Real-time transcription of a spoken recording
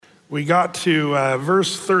We got to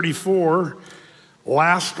verse 34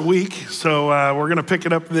 last week, so we're going to pick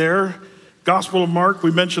it up there. Gospel of Mark,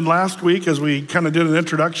 we mentioned last week as we kind of did an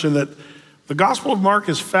introduction that the Gospel of Mark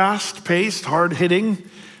is fast-paced, hard-hitting,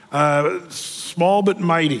 small but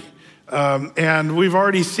mighty. And we've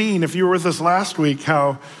already seen, if you were with us last week,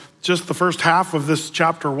 how just the first half of this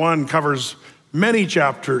chapter 1 covers many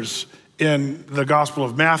chapters in the Gospel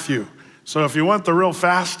of Matthew. So if you want the real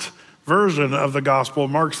fast version of the gospel,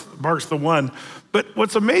 Mark's the one. But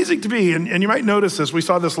what's amazing to me, and you might notice this, we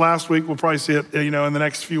saw this last week, we'll probably see it in the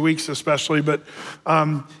next few weeks especially, but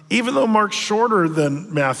even though Mark's shorter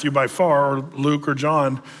than Matthew by far, or Luke or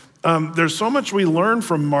John, there's so much we learn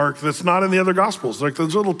from Mark that's not in the other gospels, like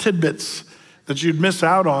those little tidbits that you'd miss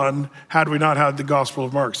out on had we not had the Gospel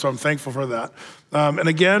of Mark. So I'm thankful for that. And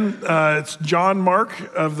again, it's John Mark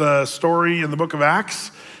of the story in the book of Acts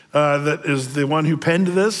that is the one who penned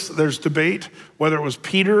this. There's debate whether it was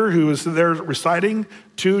Peter who was there reciting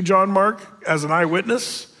to John Mark as an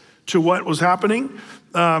eyewitness to what was happening.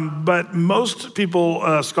 But most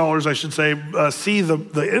people, scholars I should say, see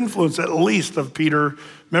the influence at least of Peter.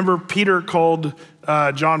 Remember, Peter called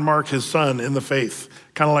John Mark his son in the faith,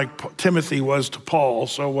 kind of like Timothy was to Paul,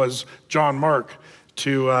 so was John Mark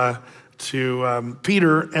to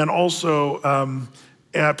Peter, and also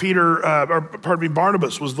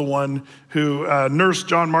Barnabas was the one who nursed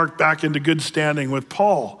John Mark back into good standing with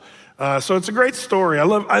Paul. So it's a great story. I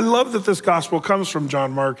love that this gospel comes from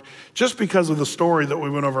John Mark just because of the story that we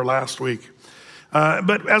went over last week.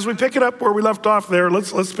 But as we pick it up where we left off there,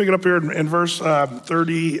 let's pick it up here in verse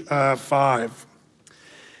 35.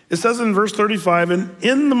 It says in verse 35, "And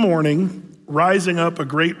in the morning, rising up a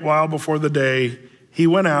great while before the day, he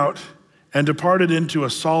went out and departed into a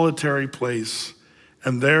solitary place,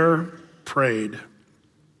 and there prayed."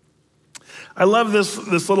 I love this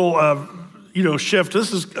little shift.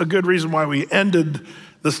 This is a good reason why we ended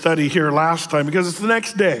the study here last time, because it's the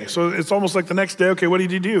next day. So it's almost like the next day, okay, what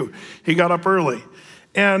did he do? He got up early.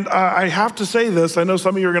 And I have to say this, I know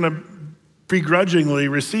some of you are going to begrudgingly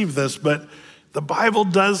receive this, but the Bible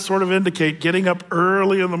does sort of indicate getting up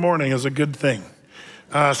early in the morning is a good thing.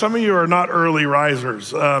 Some of you are not early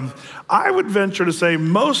risers. I would venture to say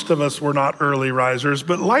most of us were not early risers,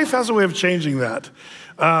 but life has a way of changing that.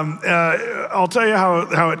 I'll tell you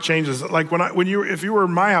how it changes. Like if you were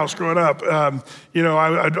in my house growing up,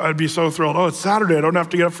 I'd be so thrilled. Oh, it's Saturday, I don't have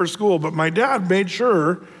to get up for school. But my dad made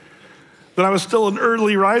sure that I was still an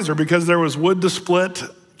early riser because there was wood to split,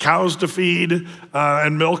 cows to feed,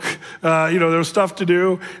 and milk. There was stuff to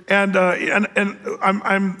do, and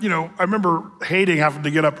I remember hating having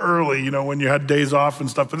to get up early, when you had days off and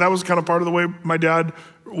stuff. But that was kind of part of the way my dad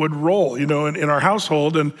would roll, in our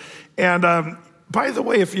household. And by the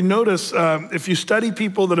way, if you notice, if you study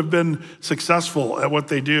people that have been successful at what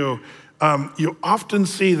they do, you often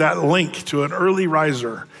see that link to an early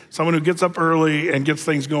riser, someone who gets up early and gets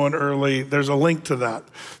things going early. There's a link to that.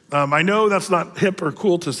 I know that's not hip or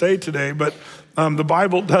cool to say today, but the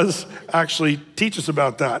Bible does actually teach us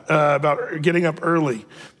about that, about getting up early.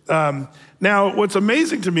 Now, what's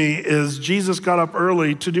amazing to me is Jesus got up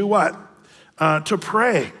early to do what? To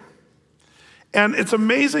pray. And it's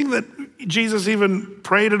amazing that Jesus even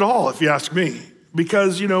prayed at all, if you ask me,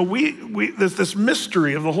 because, there's this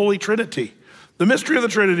mystery of the Holy Trinity. The mystery of the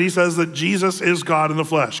Trinity says that Jesus is God in the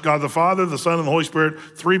flesh. God the Father, the Son, and the Holy Spirit,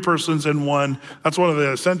 three persons in one. That's one of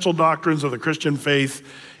the essential doctrines of the Christian faith.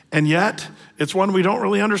 And yet, it's one we don't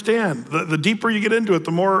really understand. The deeper you get into it,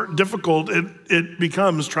 the more difficult it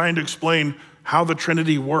becomes trying to explain how the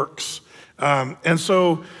Trinity works. And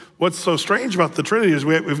so what's so strange about the Trinity is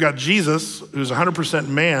we've got Jesus, who's 100%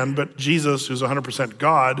 man, but Jesus, who's 100%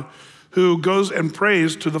 God, who goes and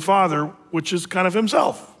prays to the Father, which is kind of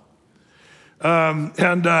himself.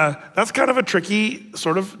 And that's kind of a tricky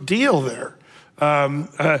sort of deal there. I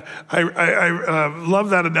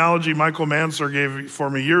love that analogy Michael Manser gave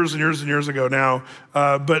for me years and years and years ago now,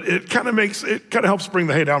 but it kind of helps bring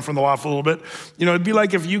the hay down from the loft a little bit. It'd be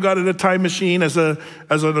like if you got in a time machine as an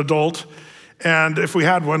adult, and if we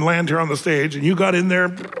had one land here on the stage, and you got in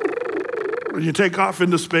there, you take off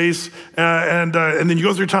into space, and then you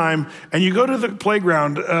go through time, and you go to the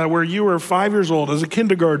playground where you were 5 years old as a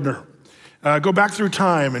kindergartner. Go back through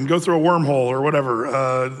time and go through a wormhole or whatever,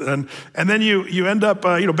 and then you end up,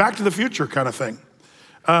 Back to the Future kind of thing.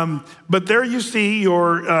 But there you see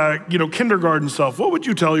your, kindergarten self. What would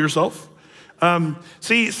you tell yourself?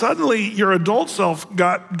 Suddenly your adult self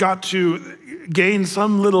got to gain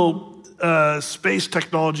some little space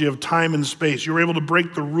technology of time and space. You were able to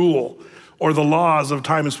break the rule or the laws of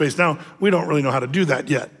time and space. Now, we don't really know how to do that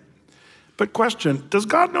yet. But question, does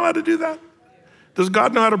God know how to do that? Does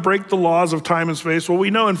God know how to break the laws of time and space? Well, we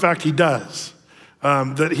know, in fact, he does.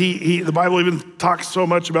 That the Bible even talks so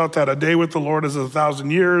much about that. A day with the Lord is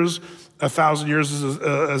 1,000 years. 1,000 years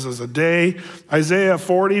is a day. Isaiah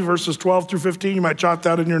 40, verses 12 through 15, you might jot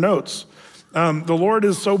that in your notes. The Lord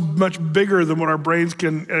is so much bigger than what our brains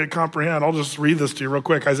can comprehend. I'll just read this to you real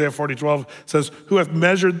quick. Isaiah 40:12 says, who hath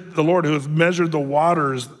measured the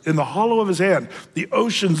waters in the hollow of his hand, the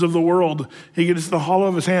oceans of the world, he gets the hollow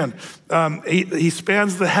of his hand. He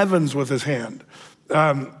spans the heavens with his hand.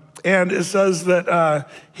 And it says that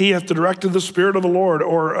he hath directed the Spirit of the Lord,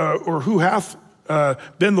 or who hath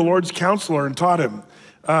been the Lord's counselor and taught him.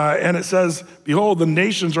 And it says, behold, the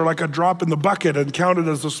nations are like a drop in the bucket and counted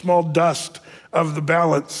as the small dust of the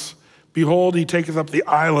balance. Behold, he taketh up the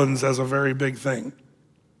islands as a very big thing.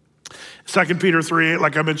 2 Peter 3:8,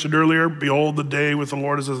 like I mentioned earlier, behold, the day with the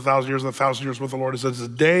Lord is as 1,000 years, and 1,000 years with the Lord is as a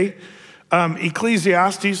day.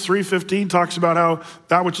 Ecclesiastes 3:15 talks about how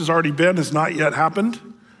that which has already been has not yet happened,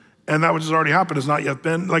 and that which has already happened has not yet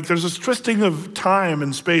been. Like there's this twisting of time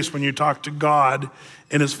and space when you talk to God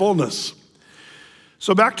in his fullness.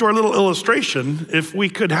 So back to our little illustration, if we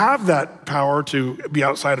could have that power to be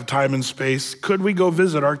outside of time and space, could we go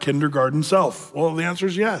visit our kindergarten self? Well, the answer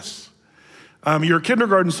is yes. Your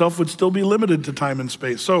kindergarten self would still be limited to time and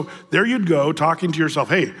space. So there you'd go talking to yourself,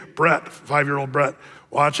 hey, Brett, 5-year-old Brett,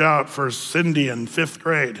 watch out for Cindy in 5th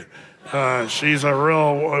grade. She's a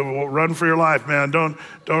real run for your life, man. Don't.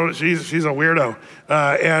 She's a weirdo.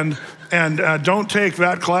 And don't take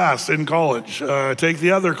that class in college. Take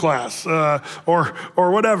the other class, or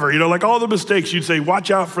whatever. Like all the mistakes, you'd say,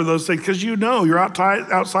 watch out for those things, because you're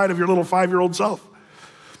outside of your little 5-year-old self.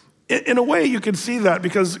 In a way, you can see that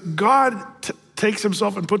because God takes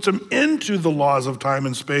himself and puts him into the laws of time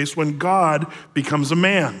and space when God becomes a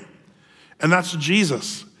man, and that's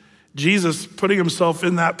Jesus. Jesus putting himself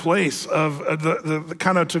in that place of the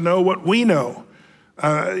kind of to know what we know.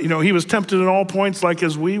 He was tempted in all points like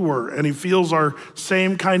as we were, and he feels our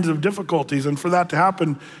same kinds of difficulties. And for that to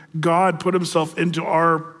happen, God put himself into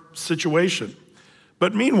our situation.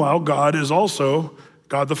 But meanwhile, God is also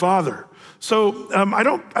God the Father. So I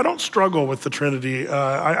don't struggle with the Trinity.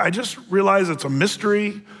 I just realize it's a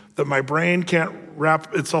mystery that my brain can't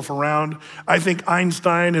wrap itself around. I think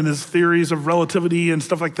Einstein and his theories of relativity and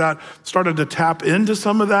stuff like that started to tap into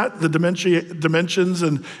some of that, the dimensions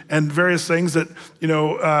and various things that,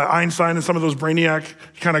 Einstein and some of those brainiac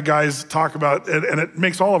kind of guys talk about, and it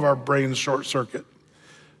makes all of our brains short circuit.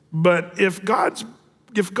 But if God's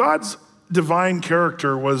divine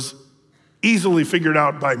character was easily figured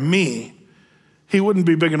out by me, he wouldn't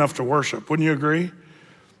be big enough to worship. Wouldn't you agree?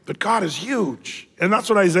 But God is huge. And that's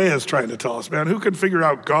what Isaiah is trying to tell us, man. Who can figure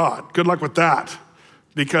out God? Good luck with that,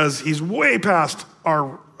 because he's way past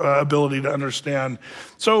our ability to understand.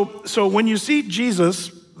 So when you see Jesus,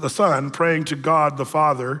 the Son, praying to God, the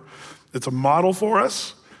Father, it's a model for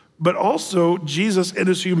us, but also Jesus in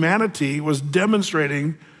his humanity was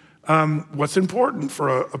demonstrating what's important for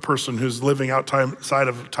a person who's living outside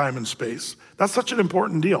of time and space. That's such an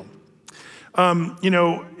important deal.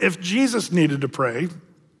 If Jesus needed to pray,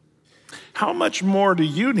 how much more do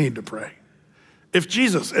you need to pray? If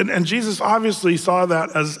Jesus, and Jesus obviously saw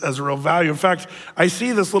that as a real value. In fact, I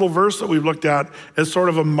see this little verse that we've looked at as sort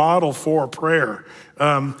of a model for prayer.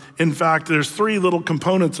 In fact, there's 3 little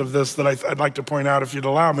components of this that I'd like to point out if you'd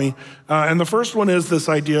allow me. And the first one is this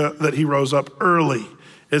idea that he rose up early.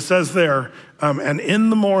 It says there, and in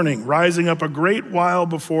the morning, rising up a great while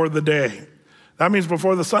before the day. That means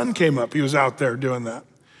before the sun came up, he was out there doing that.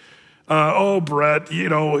 Brett,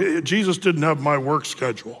 Jesus didn't have my work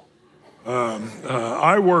schedule.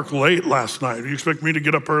 I worked late last night. You expect me to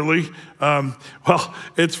get up early? Well,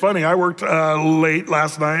 it's funny. I worked late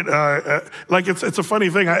last night. It's a funny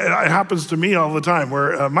thing. It happens to me all the time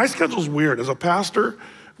where my schedule's weird. As a pastor,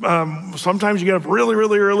 sometimes you get up really,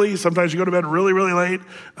 really early. Sometimes you go to bed really, really late.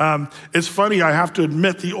 It's funny, I have to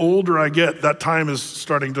admit, the older I get, that time is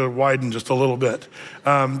starting to widen just a little bit.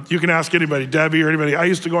 You can ask anybody, Debbie or anybody. I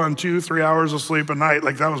used to go on 2-3 hours of sleep a night.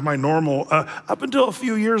 Like that was my normal, up until a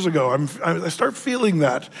few years ago. I start feeling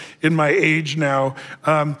that in my age now.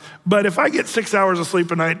 But if I get 6 hours of sleep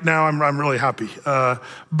a night now, I'm really happy.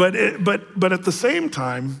 But at the same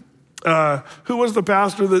time, who was the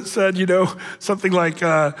pastor that said, something like,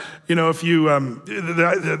 if you,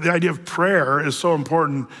 the idea of prayer is so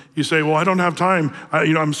important. You say, well, I don't have time.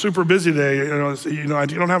 I'm super busy today. I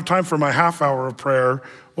don't have time for my half hour of prayer.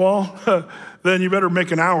 Well, then you better make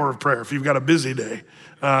an hour of prayer if you've got a busy day.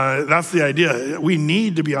 That's the idea. We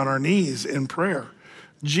need to be on our knees in prayer.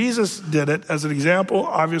 Jesus did it as an example.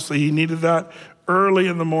 Obviously, he needed that early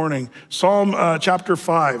in the morning. Psalm chapter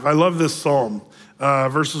 5. I love this psalm.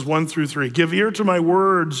 verses 1-3. Give ear to my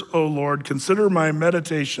words, O Lord, consider my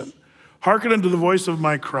meditation. Hearken unto the voice of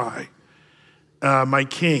my cry, my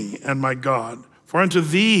King and my God. For unto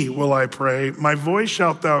thee will I pray. My voice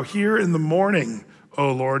shalt thou hear in the morning,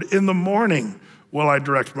 O Lord. In the morning will I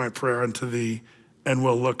direct my prayer unto thee and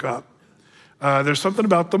will look up. There's something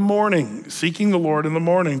about the morning, seeking the Lord in the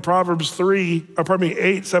morning. Proverbs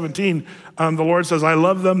 8:17, the Lord says, I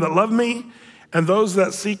love them that love me, and those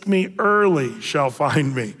that seek me early shall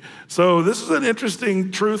find me. So this is an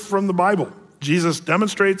interesting truth from the Bible. Jesus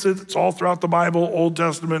demonstrates it. It's all throughout the Bible, Old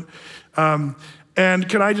Testament. And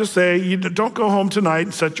can I just say, you don't go home tonight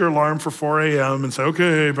and set your alarm for 4 a.m. and say,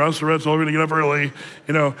 okay, Pastor Rhett's all going to get up early,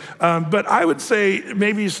 But I would say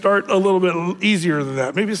maybe start a little bit easier than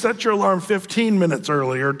that. Maybe set your alarm 15 minutes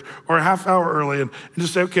early or a half hour early and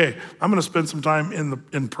just say, okay, I'm going to spend some time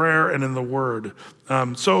in prayer and in the Word.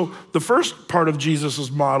 So the first part of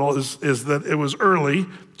Jesus's model is that it was early,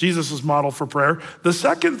 Jesus's model for prayer. The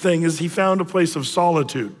second thing is he found a place of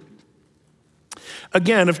solitude.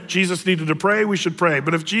 Again, if Jesus needed to pray, we should pray.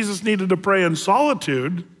 But if Jesus needed to pray in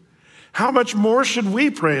solitude, how much more should we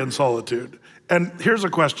pray in solitude? And here's a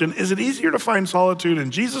question. Is it easier to find solitude in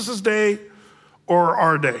Jesus' day or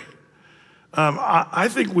our day? I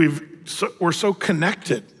think we're so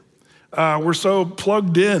connected. We're so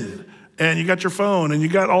plugged in. And you got your phone and you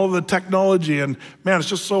got all the technology. And man, it's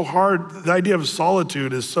just so hard. The idea of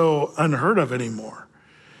solitude is so unheard of anymore.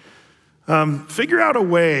 Figure out a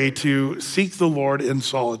way to seek the Lord in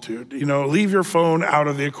solitude. Leave your phone out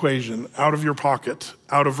of the equation, out of your pocket,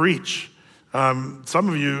 out of reach. Some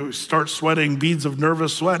of you start sweating beads of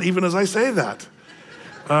nervous sweat, even as I say that,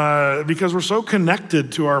 because we're so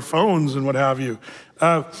connected to our phones and what have you.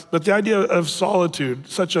 But the idea of solitude,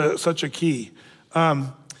 such a key.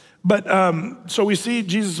 So we see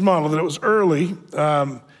Jesus' model that it was early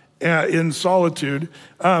in solitude.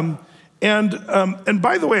 And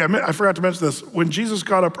by the way, I forgot to mention this. When Jesus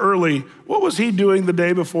got up early, what was he doing the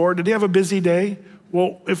day before? Did he have a busy day?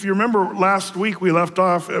 Well, if you remember last week, we left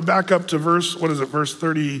off back up to verse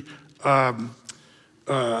 32.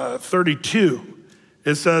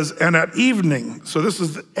 It says, and at evening, so this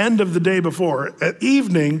is the end of the day before, at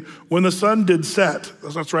evening, when the sun did set,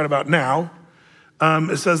 that's right about now,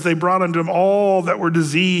 it says they brought unto him all that were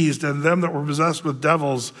diseased and them that were possessed with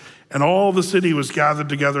devils, and all the city was gathered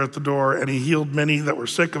together at the door, and he healed many that were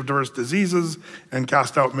sick of diverse diseases and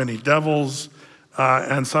cast out many devils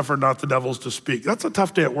and suffered not the devils to speak. That's a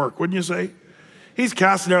tough day at work, wouldn't you say? He's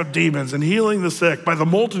casting out demons and healing the sick by the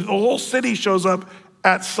multitude. The whole city shows up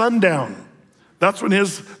at sundown. That's when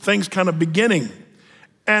his thing's kind of beginning.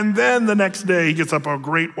 And then the next day, he gets up a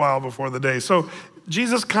great while before the day. So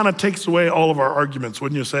Jesus kind of takes away all of our arguments,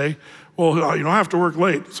 wouldn't you say? Well, you don't have to work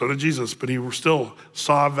late. So did Jesus, but he still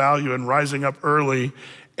saw value in rising up early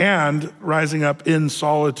and rising up in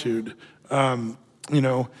solitude. It's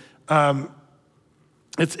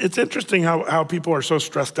interesting how people are so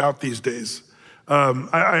stressed out these days.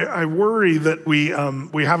 I worry that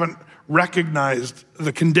we haven't recognized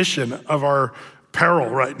the condition of our peril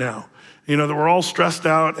right now. That we're all stressed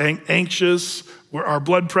out, anxious, our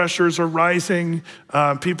blood pressures are rising,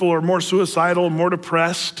 people are more suicidal, more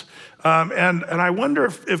depressed. And I wonder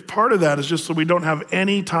if part of that is just so we don't have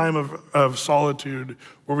any time of solitude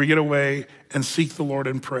where we get away and seek the Lord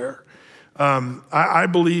in prayer. I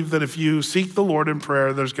believe that if you seek the Lord in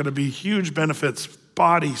prayer, there's going to be huge benefits,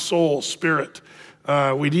 body, soul, spirit.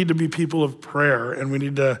 We need to be people of prayer, and we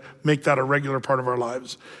need to make that a regular part of our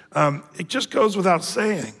lives. It just goes without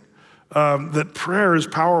saying that prayer is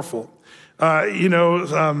powerful.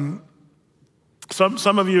 Some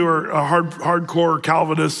of you are hardcore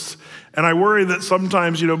Calvinists, and I worry that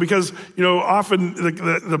sometimes, because, often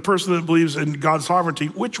the person that believes in God's sovereignty,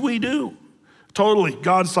 which we do, totally,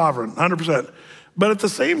 God's sovereign, 100%. But at the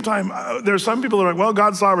same time, there's some people that are like, well,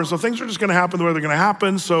 God's sovereign, so things are just going to happen the way they're going to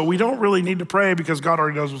happen, so we don't really need to pray because God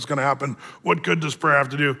already knows what's going to happen. What good does prayer have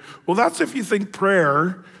to do? Well, that's if you think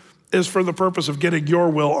prayer is for the purpose of getting your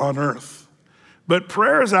will on earth. But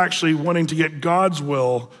prayer is actually wanting to get God's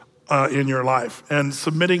will in your life and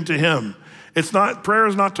submitting to him. Prayer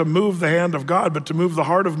is not to move the hand of God, but to move the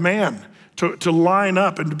heart of man, to line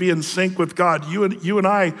up and to be in sync with God. You and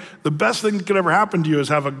I, the best thing that could ever happen to you is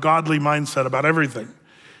have a godly mindset about everything,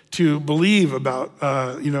 to believe about,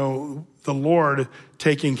 the Lord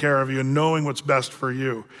taking care of you and knowing what's best for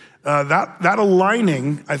you. That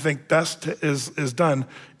aligning, I think, best is done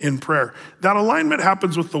in prayer. That alignment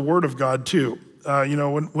happens with the Word of God too.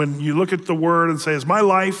 When you look at the Word and say, is my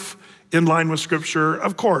life in line with Scripture?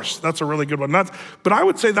 Of course, that's a really good one. But I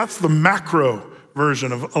would say that's the macro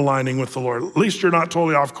version of aligning with the Lord. At least you're not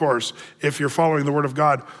totally off course if you're following the word of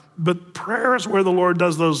God. But prayer is where the Lord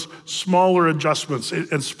does those smaller adjustments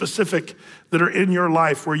and specific that are in your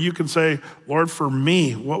life where you can say, Lord, for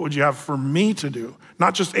me, what would you have for me to do?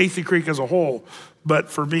 Not just Athey Creek as a whole, but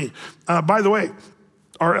for me. By the way,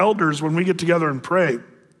 our elders, when we get together and pray,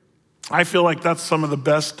 I feel like that's some of the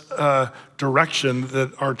best direction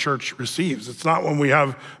that our church receives. It's not when we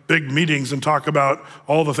have big meetings and talk about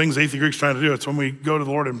all the things Athey Creek's trying to do. It's when we go to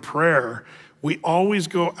the Lord in prayer. We always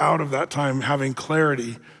go out of that time having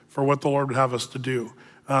clarity for what the Lord would have us to do.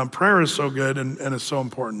 Prayer is so good and it's so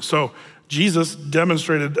important. So Jesus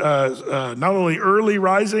demonstrated not only early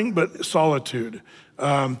rising, but solitude.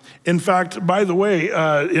 In fact, by the way,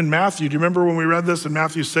 in Matthew, do you remember when we read this in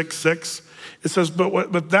Matthew 6:6? It says,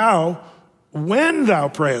 but thou, when thou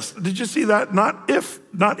prayest. Did you see that? Not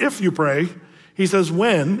if you pray. He says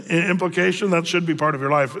when, in implication, that should be part of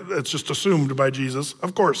your life. It's just assumed by Jesus.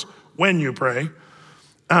 Of course, when you pray,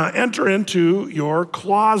 enter into your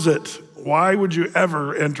closet. Why would you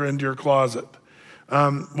ever enter into your closet?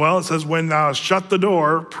 Well, it says, when thou hast shut the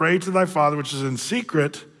door, pray to thy Father which is in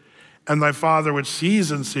secret, and thy Father which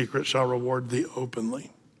sees in secret shall reward thee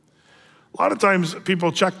openly. A lot of times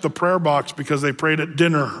people check the prayer box because they prayed at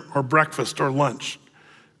dinner or breakfast or lunch.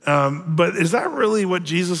 But is that really what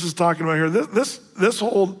Jesus is talking about here? This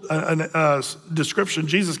whole description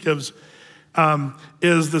Jesus gives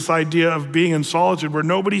is this idea of being in solitude where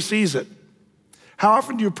nobody sees it. How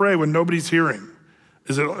often do you pray when nobody's hearing?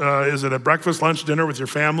 Is it a breakfast, lunch, dinner with your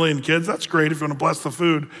family and kids? That's great if you want to bless the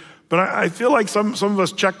food. But I feel like some of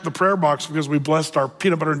us check the prayer box because we blessed our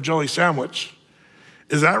peanut butter and jelly sandwich.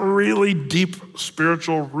 Is that really deep,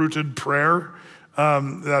 spiritual, rooted prayer?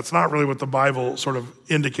 That's not really what the Bible sort of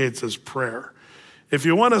indicates as prayer. If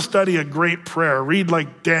you want to study a great prayer, read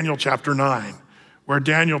like Daniel chapter 9, where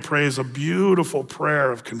Daniel prays a beautiful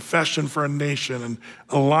prayer of confession for a nation and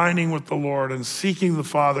aligning with the Lord and seeking the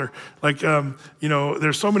Father. Like,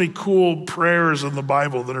 there's so many cool prayers in the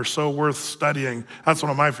Bible that are so worth studying. That's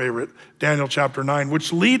one of my favorite, Daniel chapter 9,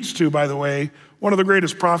 which leads to, by the way, one of the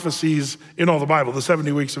greatest prophecies in all the Bible. The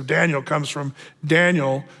 70 weeks of Daniel comes from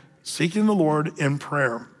Daniel seeking the Lord in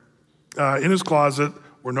prayer, in his closet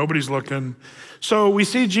where nobody's looking. So we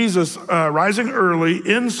see Jesus rising early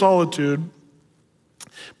in solitude,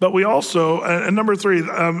 but we also, and number 3,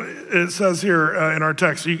 it says here in our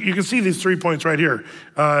text, you can see these 3 points right here.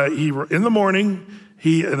 He in the morning,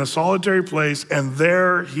 he in a solitary place, and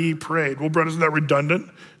there he prayed. Well, Brett, isn't that redundant?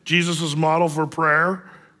 Jesus' model for prayer,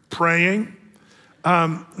 praying.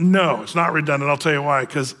 No, it's not redundant. I'll tell you why.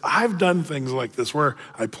 Because I've done things like this where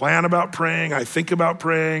I plan about praying, I think about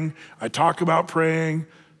praying, I talk about praying,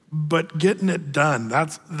 but getting it done,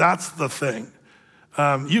 that's the thing.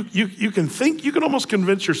 You can almost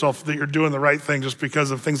convince yourself that you're doing the right thing just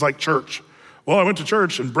because of things like church. Well, I went to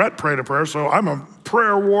church and Brett prayed a prayer, so I'm a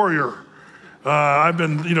prayer warrior. I've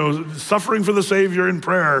been, suffering for the Savior in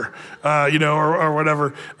prayer, or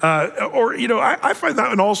whatever. I find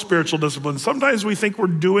that in all spiritual disciplines. Sometimes we think we're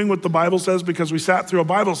doing what the Bible says because we sat through a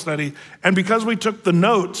Bible study, and because we took the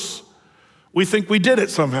notes, we think we did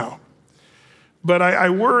it somehow. But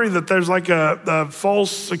I worry that there's like a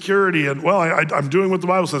false security, and I'm doing what the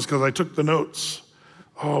Bible says because I took the notes.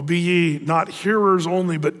 Oh, be ye not hearers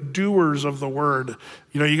only, but doers of the word.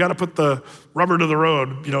 You got to put the rubber to the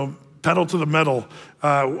road, pedal to the metal.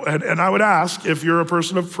 And I would ask, if you're a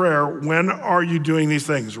person of prayer, when are you doing these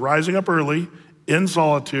things? Rising up early, in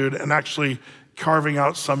solitude, and actually carving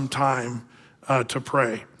out some time to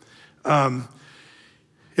pray.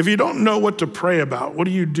 If you don't know what to pray about, what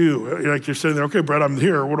do you do? Like you're sitting there, okay, Brett, I'm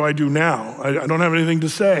here. What do I do now? I don't have anything to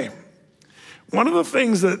say. One of the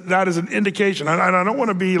things that is an indication, and I don't want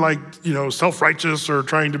to be like, self-righteous or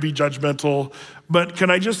trying to be judgmental, but can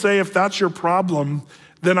I just say if that's your problem,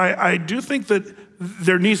 then I do think that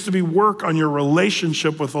there needs to be work on your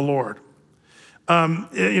relationship with the Lord.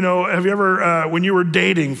 Have you ever, when you were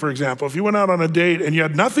dating, for example, if you went out on a date and you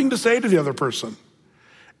had nothing to say to the other person,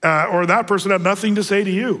 or that person had nothing to say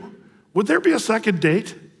to you, would there be a second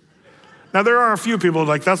date? Now, there are a few people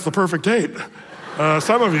like, that's the perfect date.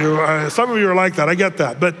 Some of you are like that, I get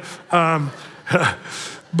that.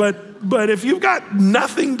 But if you've got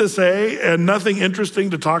nothing to say and nothing interesting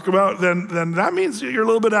to talk about, then that means you're a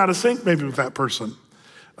little bit out of sync maybe with that person.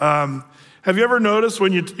 Have you ever noticed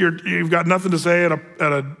when you've got nothing to say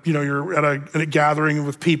you're at a gathering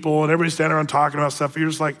with people and everybody's standing around talking about stuff, you're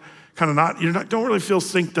just like don't really feel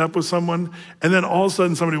synced up with someone, and then all of a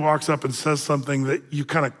sudden somebody walks up and says something that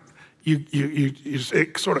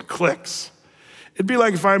it sort of clicks. It'd be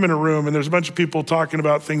like if I'm in a room and there's a bunch of people talking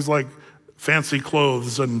about things like fancy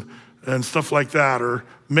clothes and and stuff like that, or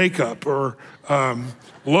makeup, or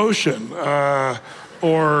lotion,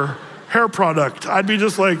 or hair product. I'd be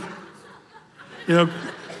just like,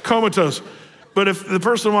 comatose. But if the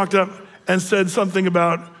person walked up and said something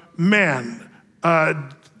about, man,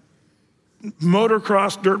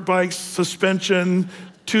 motocross, dirt bikes, suspension,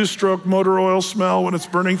 two-stroke motor oil smell when it's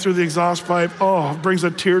burning through the exhaust pipe, it brings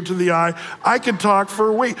a tear to the eye. I could talk for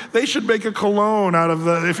a week. They should make a cologne out of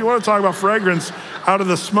if you want to talk about fragrance, out of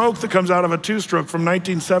the smoke that comes out of a two-stroke from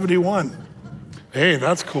 1971. Hey,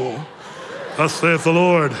 that's cool. Thus saith the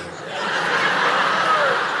Lord.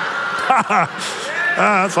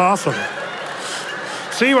 That's awesome.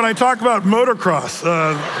 See, when I talk about motocross,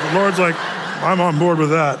 the Lord's like, I'm on board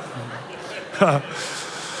with that.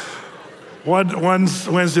 One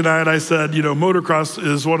Wednesday night, I said, motocross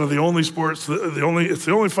is one of the only sports, it's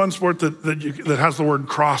the only fun sport that has the word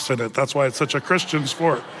cross in it. That's why it's such a Christian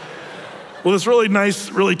sport. Well, this really nice,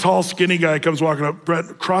 really tall, skinny guy comes walking up,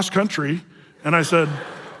 Brett, cross country, and I said,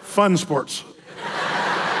 fun sports.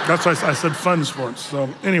 That's why I said fun sports. So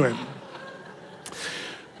anyway,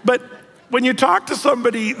 but when you talk to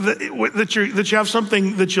somebody that you have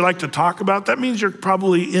something that you like to talk about, that means you're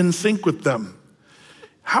probably in sync with them.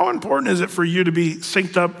 How important is it for you to be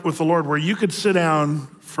synced up with the Lord where you could sit down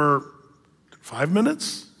for 5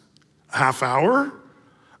 minutes, a half hour,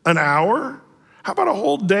 an hour? How about a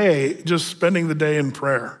whole day just spending the day in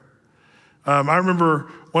prayer? I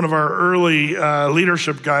remember one of our early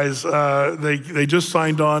leadership guys, they just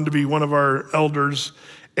signed on to be one of our elders,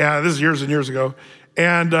 and this is years and years ago,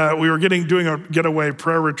 and we were doing a getaway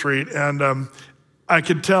prayer retreat, and I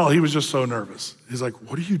could tell he was just so nervous. He's like,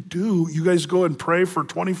 what do? You guys go and pray for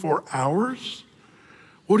 24 hours?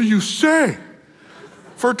 What do you say?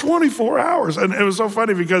 For 24 hours. And it was so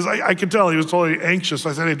funny because I could tell he was totally anxious.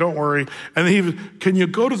 I said, hey, don't worry. And he was, can you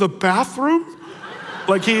go to the bathroom?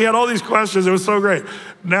 Like he had all these questions. It was so great.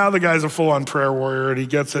 Now the guy's a full-on prayer warrior and he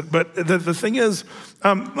gets it. But the thing is,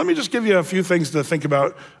 let me just give you a few things to think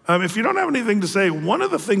about. If you don't have anything to say, one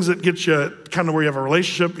of the things that gets you kind of where you have a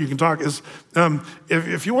relationship, you can talk, is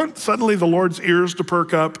if you want suddenly the Lord's ears to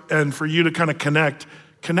perk up and for you to kind of connect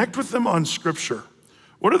with them on Scripture.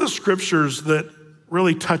 What are the scriptures that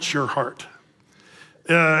really touch your heart?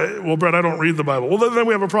 Well, Brett, I don't read the Bible. Well, then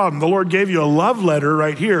we have a problem. The Lord gave you a love letter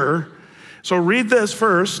right here. So read this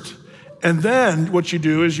first, and then what you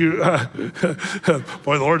do is you,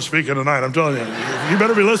 boy, the Lord's speaking tonight, I'm telling you. You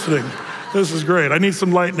better be listening. This is great. I need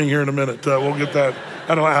some lightning here in a minute. We'll get that.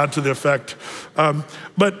 That'll add to the effect.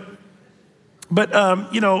 But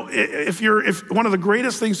if one of the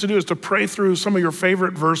greatest things to do is to pray through some of your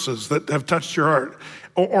favorite verses that have touched your heart.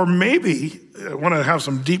 Or maybe want to have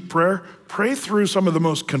some deep prayer, pray through some of the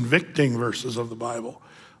most convicting verses of the Bible.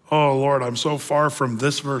 Oh, Lord, I'm so far from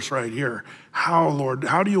this verse right here. How, Lord,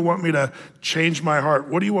 how do you want me to change my heart?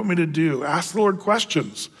 What do you want me to do? Ask the Lord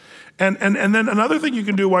questions. And then another thing you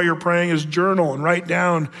can do while you're praying is journal and write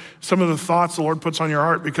down some of the thoughts the Lord puts on your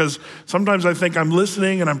heart, because sometimes I think I'm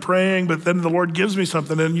listening and I'm praying, but then the Lord gives me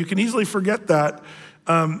something, and you can easily forget that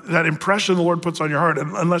impression the Lord puts on your heart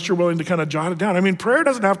unless you're willing to kind of jot it down. I mean, prayer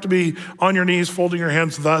doesn't have to be on your knees, folding your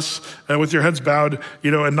hands thus, with your heads bowed,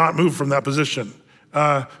 and not move from that position.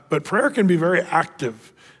 But prayer can be very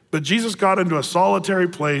active. But Jesus got into a solitary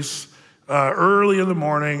place early in the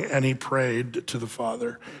morning, and he prayed to the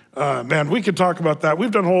Father. Man, we could talk about that.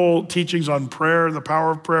 We've done whole teachings on prayer, the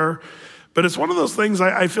power of prayer. But it's one of those things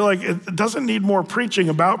I feel like it doesn't need more preaching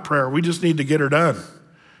about prayer. We just need to get her done.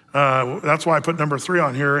 That's why I put number 3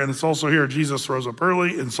 on here, and it's also here. Jesus rose up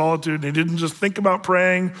early in solitude, and he didn't just think about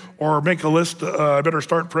praying or make a list, I better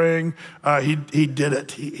start praying. He did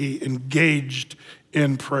it. He engaged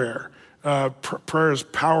in prayer. Prayer is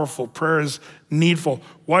powerful. Prayer is needful.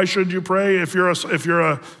 Why should you pray? If you're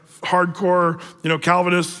a hardcore,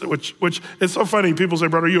 Calvinist, which it's so funny. People say,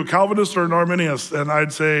 brother, are you a Calvinist or an Arminian? And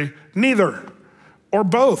I'd say neither, or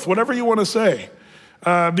both, whatever you want to say.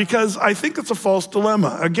 Because I think it's a false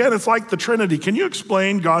dilemma. Again, it's like the Trinity. Can you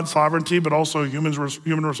explain God's sovereignty, but also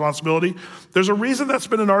human responsibility? There's a reason that's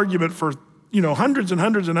been an argument for hundreds and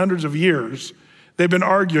hundreds and hundreds of years. They've been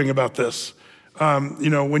arguing about this.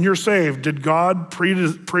 When you're saved, did God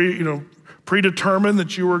predetermine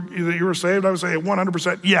that you were saved? I would say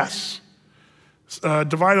 100% yes.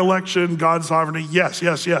 Divine election, God's sovereignty,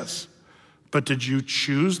 yes. But did you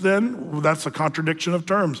choose then? Well, that's a contradiction of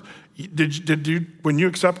terms. Did you, when you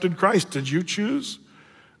accepted Christ, did you choose?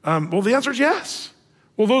 Well, the answer is yes.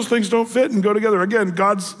 Well, those things don't fit and go together. Again,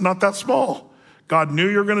 God's not that small. God knew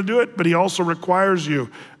you were going to do it, but he also requires you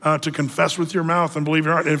to confess with your mouth and believe in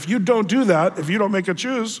your heart. And if you don't do that, if you don't make a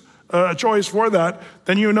choose, a choice for that,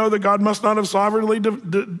 then you know that God must not have sovereignly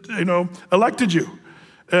elected you.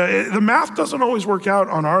 The math doesn't always work out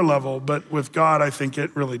on our level, but with God, I think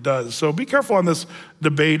it really does. So be careful on this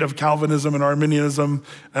debate of Calvinism and Arminianism.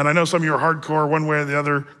 And I know some of you are hardcore one way or the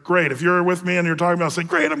other. Great. If you're with me and you're talking about, say,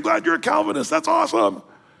 great, I'm glad you're a Calvinist. That's awesome.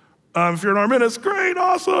 If you're an Arminian, great,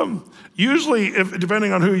 awesome. Usually,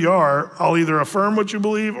 depending on who you are, I'll either affirm what you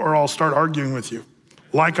believe or I'll start arguing with you,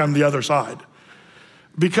 like I'm the other side.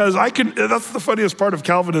 Because that's the funniest part of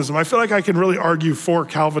Calvinism. I feel like I can really argue for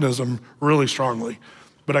Calvinism really strongly.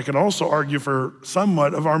 But I can also argue for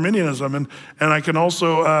somewhat of Arminianism. And I can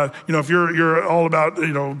also, if you're all about,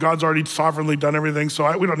 God's already sovereignly done everything,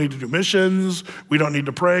 so we don't need to do missions, we don't need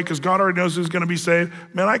to pray, because God already knows who's going to be saved.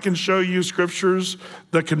 Man, I can show you scriptures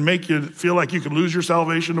that can make you feel like you could lose your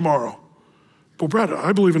salvation tomorrow. Well, Brad,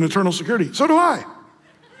 I believe in eternal security. So do I.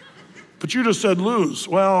 But you just said lose.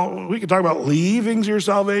 Well, we could talk about leaving your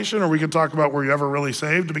salvation, or we could talk about were you ever really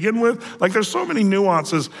saved to begin with. Like, there's so many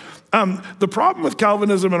nuances. The problem with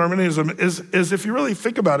Calvinism and Arminianism is if you really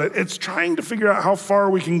think about it, it's trying to figure out how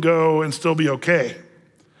far we can go and still be okay.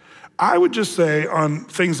 I would just say on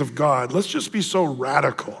things of God, let's just be so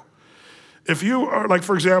radical. If you are, like,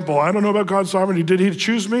 for example, I don't know about God's sovereignty. Did he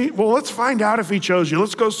choose me? Well, let's find out if he chose you.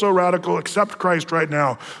 Let's go so radical. Accept Christ right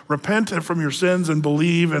now. Repent from your sins and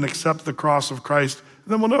believe and accept the cross of Christ.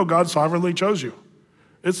 And then we'll know God sovereignly chose you.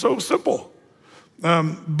 It's so simple.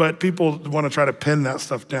 But people want to try to pin that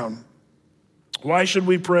stuff down. Why should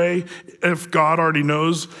we pray if God already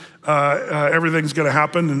knows everything's going to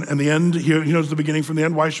happen and the end? He knows the beginning from the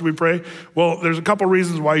end. Why should we pray? Well, there's a couple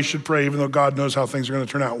reasons why you should pray, even though God knows how things are going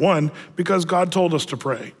to turn out. One, because God told us to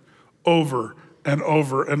pray over and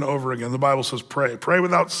over and over again. The Bible says pray. Pray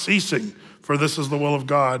without ceasing, for this is the will of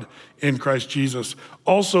God in Christ Jesus.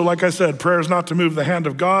 Also, like I said, prayer is not to move the hand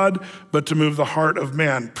of God, but to move the heart of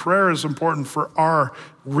man. Prayer is important for our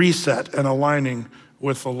reset and aligning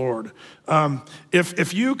with the Lord.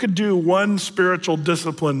 If you could do one spiritual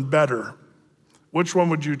discipline better, which one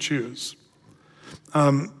would you choose?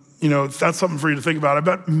 That's something for you to think about. I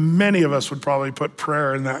bet many of us would probably put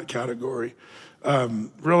prayer in that category.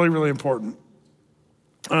 Really, really important.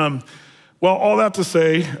 Well, all that to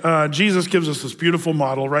say, Jesus gives us this beautiful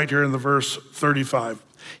model right here in the verse 35.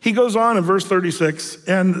 He goes on in verse 36,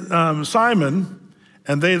 and Simon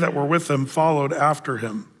and they that were with him followed after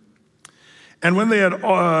him. And when they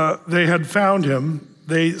had found him,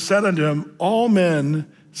 they said unto him, all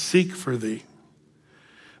men seek for thee.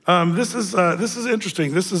 This is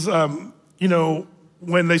interesting. This is,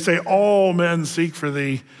 when they say all men seek for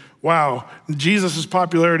thee, wow, Jesus'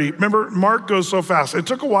 popularity. Remember, Mark goes so fast. It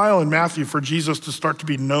took a while in Matthew for Jesus to start to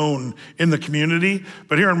be known in the community.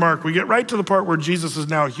 But here in Mark, we get right to the part where Jesus is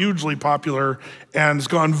now hugely popular and has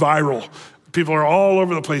gone viral. People are all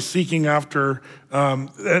over the place seeking after,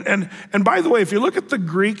 and by the way, if you look at the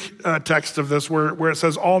Greek text of this, where it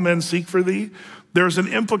says all men seek for thee, there's an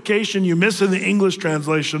implication you miss in the English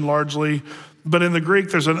translation largely, but in the Greek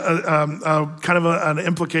there's an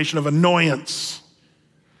implication of annoyance.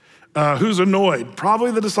 Who's annoyed?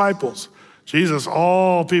 Probably the disciples. Jesus,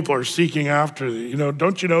 all people are seeking after thee.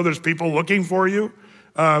 Don't you know there's people looking for you?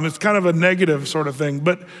 It's kind of a negative sort of thing.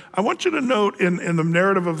 But I want you to note in the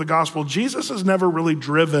narrative of the gospel, Jesus is never really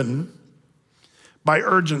driven by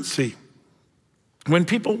urgency. When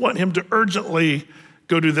people want him to urgently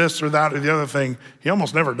go do this or that or the other thing, he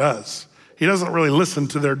almost never does. He doesn't really listen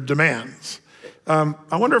to their demands. I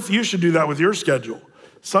wonder if you should do that with your schedule.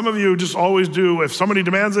 Some of you just always do, if somebody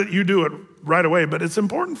demands it, you do it right away. But it's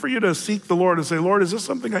important for you to seek the Lord and say, Lord, is this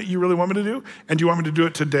something that you really want me to do? And do you want me to do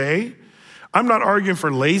it today? I'm not arguing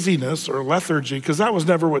for laziness or lethargy, because that was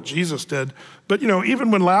never what Jesus did. But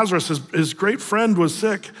even when Lazarus, his great friend, was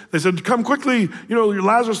sick, they said, come quickly,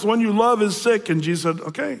 Lazarus, the one you love, is sick. And Jesus said,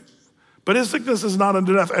 okay. But his sickness is not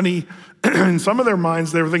unto death. And in some of their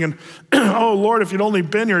minds, they were thinking, oh Lord, if you'd only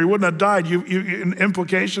been here, he wouldn't have died. An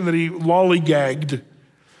implication that he lollygagged.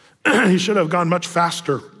 He should have gone much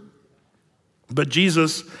faster. But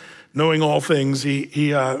Jesus, knowing all things,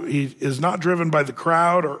 he is not driven by the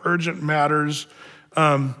crowd or urgent matters.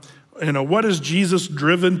 What is Jesus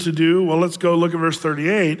driven to do? Well, let's go look at verse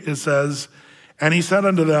 38. It says, and he said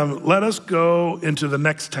unto them, let us go into the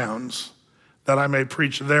next towns, that I may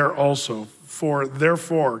preach there also, for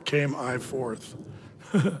therefore came I forth.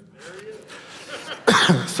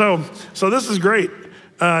 So this is great.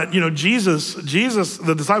 Jesus,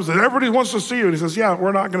 the disciples said, everybody wants to see you. And he says, yeah,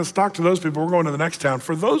 we're not going to talk to those people. We're going to the next town.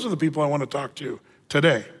 For those are the people I want to talk to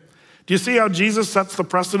today. Do you see how Jesus sets the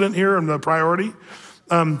precedent here and the priority?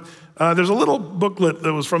 There's a little booklet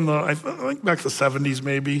that was from I think back to the 70s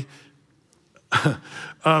maybe.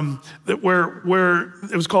 where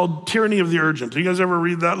it was called Tyranny of the Urgent. Do you guys ever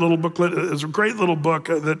read that little booklet? It's a great little book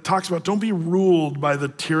that talks about don't be ruled by the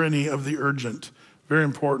tyranny of the urgent. Very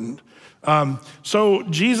important. So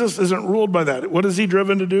Jesus isn't ruled by that. What is he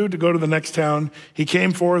driven to do? To go to the next town. He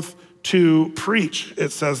came forth to preach,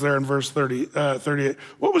 it says there in verse 38.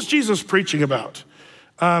 What was Jesus preaching about?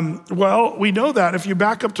 Well, we know that if you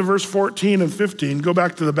back up to verse 14 and 15, go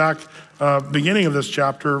back to the beginning of this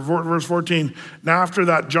chapter, verse 14. Now after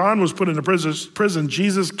that, John was put into prison.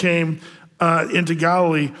 Jesus came into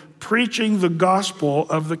Galilee preaching the gospel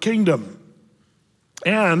of the kingdom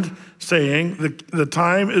and saying, the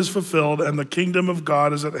time is fulfilled and the kingdom of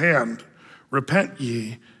God is at hand. Repent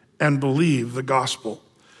ye and believe the gospel.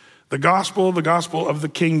 The gospel of the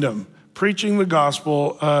kingdom. Preaching the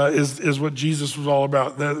gospel is what Jesus was all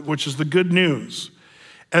about, which is the good news.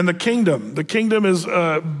 And the kingdom is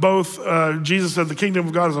both, Jesus said the kingdom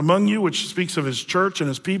of God is among you, which speaks of his church and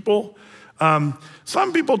his people.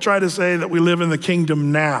 Some people try to say that we live in the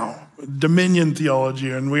kingdom now, dominion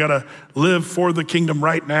theology, and we gotta live for the kingdom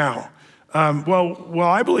right now. Well,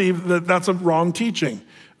 I believe that that's a wrong teaching.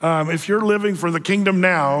 If you're living for the kingdom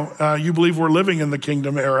now, you believe we're living in the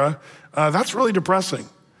kingdom era, that's really depressing.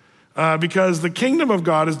 Because the kingdom of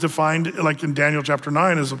God is defined, like in Daniel chapter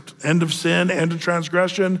 9, as an end of sin, end of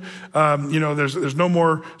transgression. There's no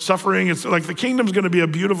more suffering. It's like the kingdom's gonna be a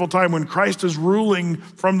beautiful time when Christ is ruling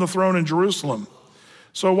from the throne in Jerusalem.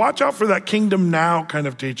 So watch out for that kingdom now kind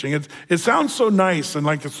of teaching. It sounds so nice and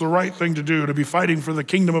like it's the right thing to do, to be fighting for the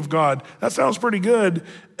kingdom of God. That sounds pretty good.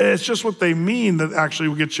 It's just what they mean that actually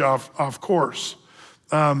will get you off course.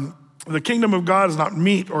 The kingdom of God is not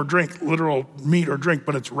meat or drink, literal meat or drink,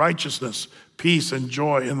 but it's righteousness, peace, and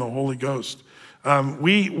joy in the Holy Ghost.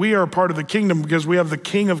 We are part of the kingdom because we have the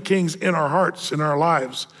King of Kings in our hearts, in our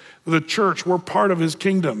lives. The church, we're part of his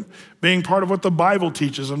kingdom, being part of what the Bible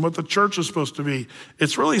teaches and what the church is supposed to be.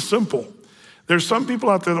 It's really simple. There's some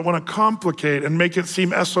people out there that want to complicate and make it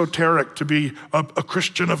seem esoteric to be a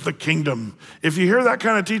Christian of the kingdom. If you hear that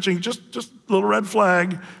kind of teaching, just a little red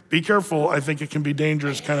flag, be careful. I think it can be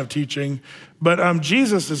dangerous kind of teaching. But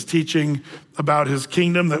Jesus is teaching about his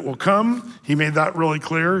kingdom that will come. He made that really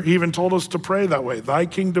clear. He even told us to pray that way. Thy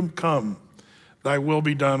kingdom come, thy will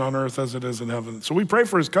be done on earth as it is in heaven. So we pray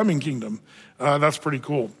for his coming kingdom. That's pretty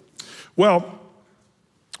cool. Well,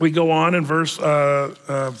 we go on in verse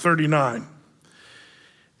 39.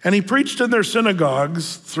 And he preached in their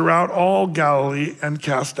synagogues throughout all Galilee and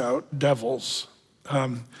cast out devils.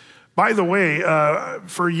 By the way,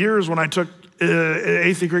 for years when I took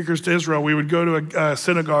Athey Creekers to Israel, we would go to a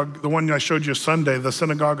synagogue, the one I showed you Sunday, the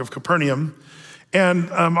synagogue of Capernaum. And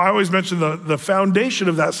I always mention the foundation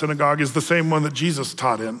of that synagogue is the same one that Jesus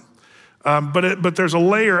taught in. But there's a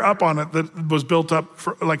layer up on it that was built up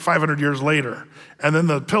for like 500 years later. And then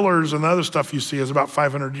the pillars and the other stuff you see is about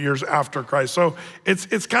 500 years after Christ. So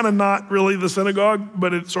it's kind of not really the synagogue,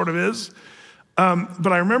 but it sort of is.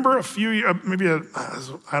 But I remember a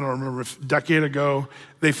decade ago,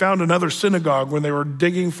 they found another synagogue when they were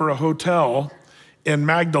digging for a hotel in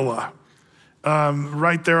Magdala,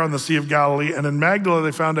 right there on the Sea of Galilee. And in Magdala,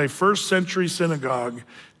 they found a first century synagogue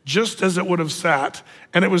just as it would have sat.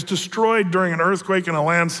 And it was destroyed during an earthquake and a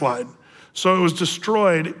landslide. So it was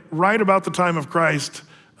destroyed right about the time of Christ.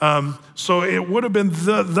 So it would have been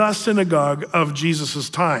the synagogue of Jesus's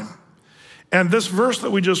time. And this verse that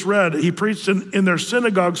we just read, he preached in their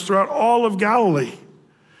synagogues throughout all of Galilee.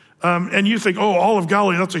 And you think, oh, all of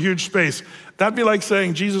Galilee, that's a huge space. That'd be like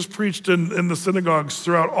saying Jesus preached in the synagogues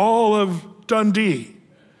throughout all of Dundee.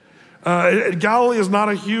 Galilee is not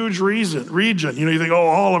a huge region. You think, oh,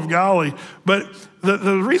 all of Galilee. But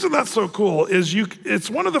the reason that's so cool is it's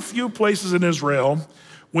one of the few places in Israel,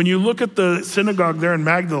 when you look at the synagogue there in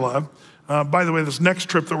Magdala, by the way, this next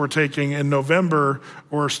trip that we're taking in November,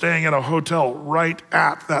 we're staying at a hotel right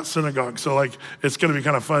at that synagogue. So it's gonna be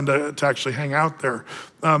kind of fun to actually hang out there.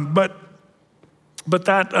 But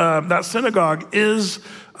that synagogue is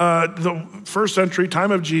the first century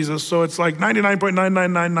time of Jesus. So it's like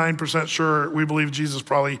 99.9999% sure we believe Jesus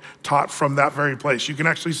probably taught from that very place. You can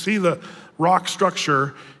actually see the rock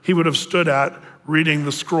structure he would have stood at reading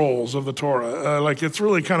the scrolls of the Torah. It's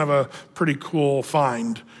really kind of a pretty cool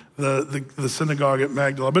find, the synagogue at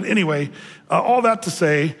Magdala. But anyway, all that to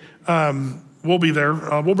say, we'll be there.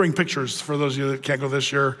 We'll bring pictures for those of you that can't go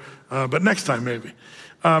this year, but next time maybe.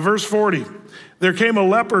 Verse 40, there came a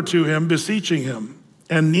leper to him, beseeching him,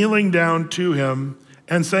 and kneeling down to him,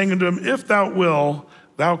 and saying unto him, if thou wilt,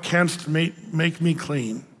 thou canst make me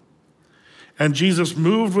clean. And Jesus,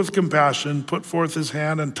 moved with compassion, put forth his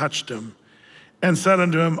hand and touched him, and said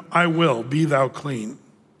unto him, I will, be thou clean.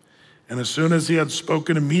 And as soon as he had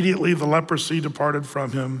spoken, immediately the leprosy departed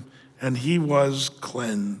from him, and he was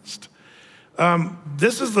cleansed.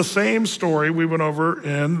 This is the same story we went over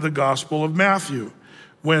in the Gospel of Matthew,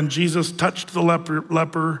 when Jesus touched the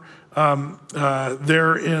leper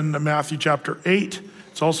there in Matthew chapter 8.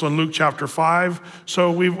 It's also in Luke chapter 5.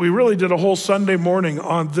 So we really did a whole Sunday morning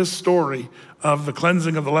on this story of the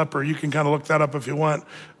cleansing of the leper. You can kind of look that up if you want.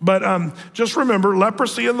 But just remember,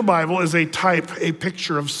 leprosy in the Bible is a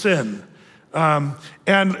picture of sin. And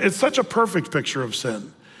it's such a perfect picture of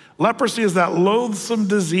sin. Leprosy is that loathsome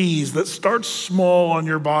disease that starts small on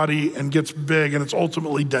your body and gets big, and it's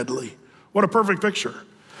ultimately deadly. What a perfect picture.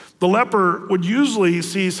 The leper would usually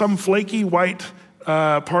see some flaky white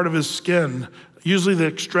part of his skin, usually the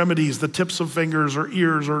extremities, the tips of fingers or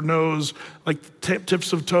ears or nose, like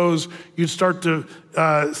tips of toes. You'd start to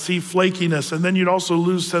see flakiness, and then you'd also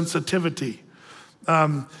lose sensitivity.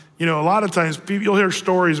 A lot of times you'll hear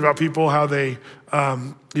stories about people how they,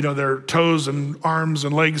 their toes and arms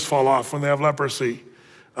and legs fall off when they have leprosy.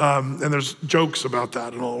 And there's jokes about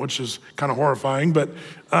that and all, which is kind of horrifying. But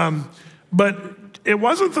it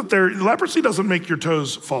wasn't that leprosy doesn't make your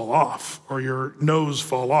toes fall off or your nose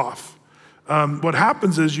fall off. What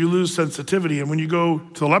happens is you lose sensitivity. And when you go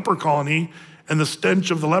to the leper colony and the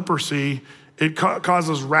stench of the leprosy, it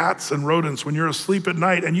causes rats and rodents when you're asleep at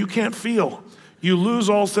night and you can't feel. You lose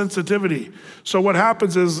all sensitivity. So what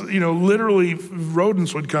happens is, literally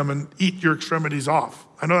rodents would come and eat your extremities off.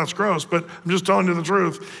 I know that's gross, but I'm just telling you the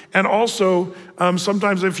truth. And also,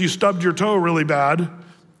 sometimes if you stubbed your toe really bad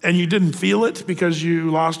and you didn't feel it because you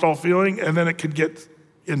lost all feeling, and then it could get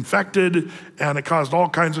infected and it caused all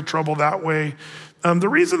kinds of trouble that way. The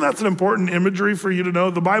reason that's an important imagery for you to know,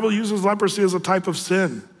 the Bible uses leprosy as a type of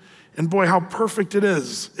sin. And boy, how perfect it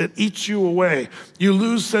is. It eats you away. You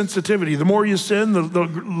lose sensitivity. The more you sin, the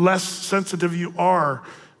less sensitive you are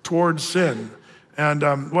towards sin.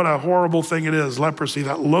 And what a horrible thing it is, leprosy,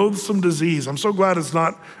 that loathsome disease. I'm so glad it's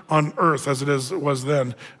not on earth as it was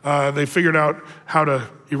then. They figured out how to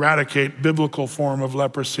eradicate biblical form of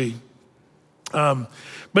leprosy.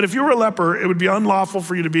 But if you were a leper, it would be unlawful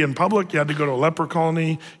for you to be in public. You had to go to a leper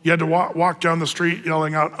colony. You had to walk down the street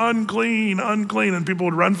yelling out, unclean, unclean, and people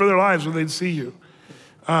would run for their lives when they'd see you.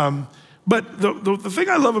 But the thing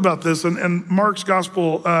I love about this, and Mark's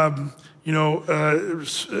gospel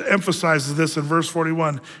emphasizes this in verse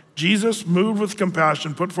 41, Jesus, moved with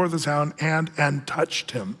compassion, put forth his hand and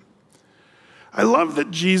touched him. I love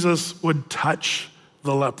that Jesus would touch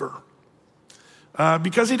the leper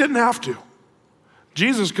because he didn't have to.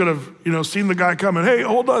 Jesus could have, seen the guy coming, hey,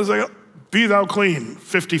 hold on a second, be thou clean,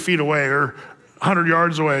 50 feet away or 100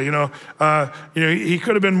 yards away, he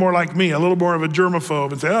could have been more like me, a little more of a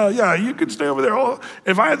germaphobe and say, oh yeah, you can stay over there. Oh,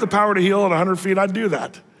 if I had the power to heal at 100 feet, I'd do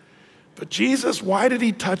that. But Jesus, why did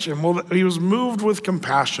he touch him? Well, he was moved with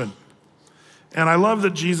compassion. And I love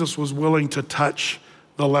that Jesus was willing to touch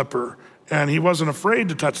the leper. And he wasn't afraid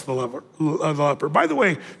to touch the leper. By the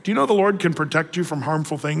way, do you know the Lord can protect you from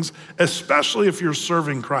harmful things, especially if you're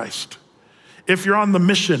serving Christ? If you're on the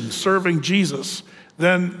mission serving Jesus,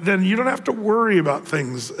 then you don't have to worry about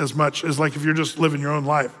things as much as like if you're just living your own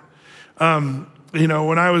life. When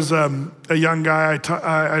I was a young guy,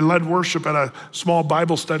 I led worship at a small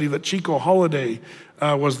Bible study that Chico Holiday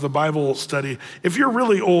was the Bible study. If you're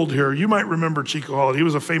really old here, you might remember Chico Holiday. He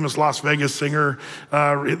was a famous Las Vegas singer.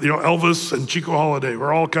 Elvis and Chico Holiday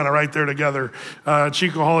were all kind of right there together.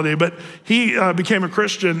 Chico Holiday, but he became a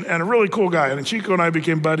Christian and a really cool guy. And Chico and I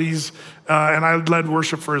became buddies, and I led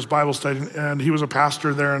worship for his Bible study. And he was a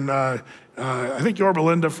pastor there in, I think, Yorba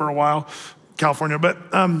Linda for a while, California.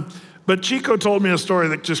 But Chico told me a story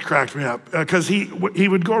that just cracked me up because he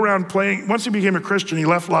would go around playing. Once he became a Christian, he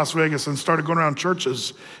left Las Vegas and started going around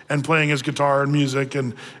churches and playing his guitar and music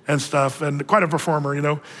and stuff, and quite a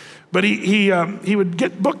performer, But he would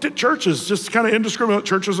get booked at churches, just kind of indiscriminate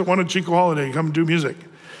churches that wanted Chico Holiday to come do music.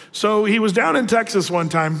 So he was down in Texas one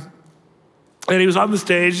time, and he was on the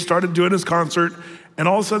stage, started doing his concert, and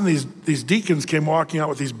all of a sudden these deacons came walking out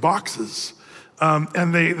with these boxes.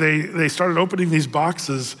 And they started opening these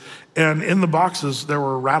boxes, and in the boxes there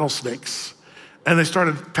were rattlesnakes. And they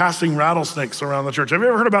started passing rattlesnakes around the church. Have you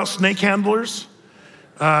ever heard about snake handlers?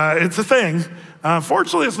 It's a thing.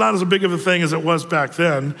 Fortunately, it's not as big of a thing as it was back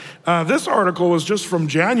then. This article was just from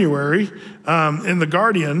January in The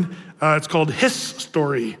Guardian. It's called His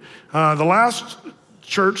Story. The last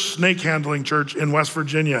church, snake handling church in West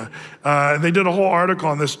Virginia. And they did a whole article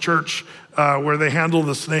on this church where they handle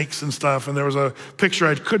the snakes and stuff. And there was a picture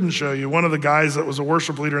I couldn't show you. One of the guys that was a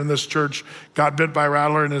worship leader in this church got bit by a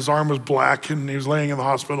rattler and his arm was black and he was laying in the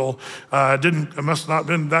hospital. It must not have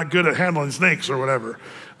been that good at handling snakes or whatever.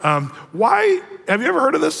 Why, have you ever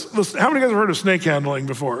heard of this? How many of you guys have heard of snake handling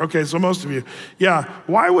before? Okay, so most of you. Yeah,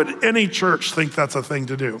 why would any church think that's a thing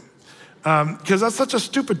to do? Because that's such a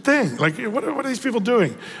stupid thing. Like, what are these people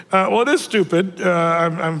doing? Well, it is stupid.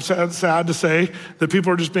 I'm sad to say that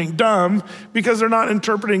people are just being dumb because they're not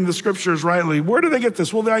interpreting the scriptures rightly. Where do they get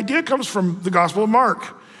this? Well, the idea comes from the Gospel of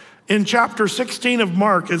Mark. In chapter 16 of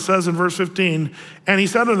Mark, it says in verse 15, and he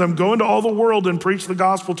said to them, go into all the world and preach the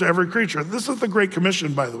gospel to every creature. This is the Great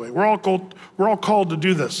Commission, by the way. We're all called to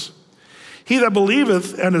do this. He that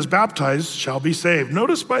believeth and is baptized shall be saved.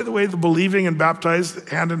 Notice, by the way, the believing and baptized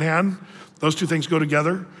hand in hand. Those two things go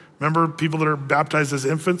together. Remember, people that are baptized as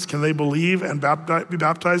infants, can they believe and be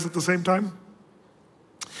baptized at the same time?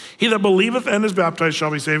 He that believeth and is baptized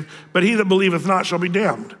shall be saved, but he that believeth not shall be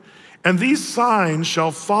damned. And these signs shall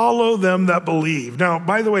follow them that believe. Now,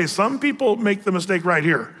 by the way, some people make the mistake right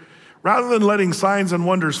here. Rather than letting signs and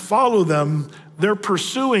wonders follow them, they're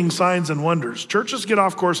pursuing signs and wonders. Churches get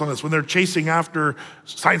off course on this when they're chasing after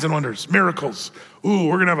signs and wonders, miracles. Ooh,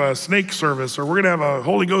 we're gonna have a snake service, or we're gonna have a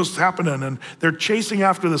Holy Ghost happening, and they're chasing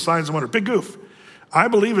after the signs and wonders. Big goof. I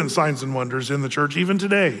believe in signs and wonders in the church, even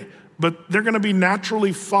today, but they're gonna be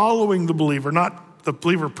naturally following the believer, not the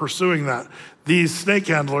believer pursuing that. These snake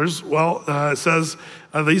handlers, it says,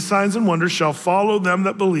 these signs and wonders shall follow them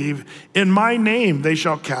that believe. In my name they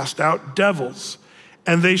shall cast out devils,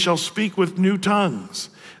 and they shall speak with new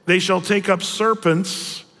tongues. They shall take up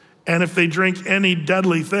serpents, and if they drink any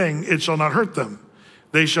deadly thing, it shall not hurt them.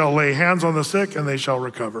 They shall lay hands on the sick, and they shall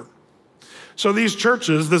recover. So these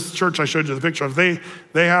churches, this church I showed you the picture of,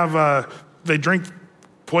 they drink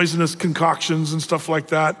poisonous concoctions and stuff like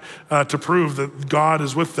that to prove that God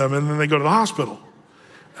is with them, and then they go to the hospital.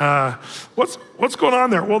 What's going on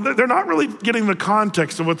there? Well, they're not really getting the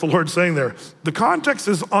context of what the Lord's saying there. The context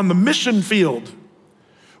is on the mission field.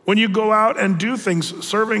 When you go out and do things,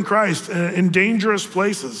 serving Christ in dangerous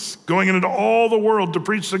places, going into all the world to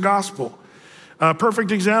preach the gospel. A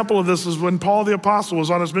perfect example of this is when Paul the apostle was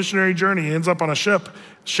on his missionary journey. He ends up on a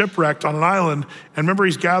shipwrecked on an island. And remember,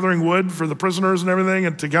 he's gathering wood for the prisoners and everything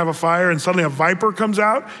and to have a fire. And suddenly a viper comes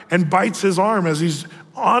out and bites his arm as he's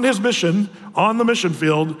on his mission, on the mission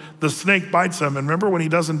field. The snake bites him. And remember, when he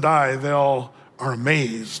doesn't die, they all are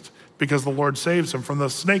amazed because the Lord saves him from the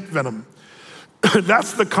snake venom.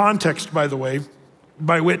 That's the context, by the way,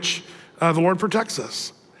 by which the Lord protects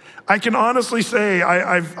us. I can honestly say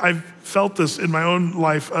I've felt this in my own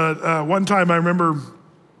life. One time I remember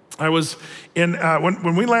I was in,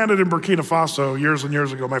 when we landed in Burkina Faso years and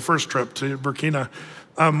years ago, my first trip to Burkina,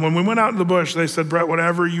 when we went out in the bush, they said, Brett,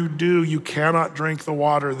 whatever you do, you cannot drink the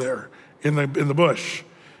water there in the bush.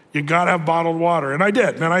 You gotta have bottled water. And I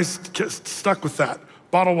did, man, I stuck with that,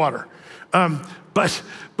 bottled water.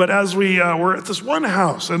 But as we were at this one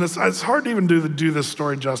house, and it's hard to even do this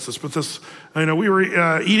story justice, but we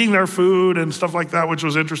were eating their food and stuff like that, which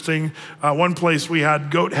was interesting. One place we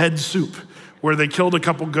had goat head soup, where they killed a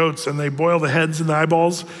couple goats and they boil the heads and the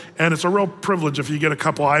eyeballs, and it's a real privilege if you get a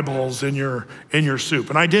couple eyeballs in your soup.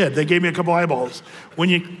 And I did. They gave me a couple eyeballs. When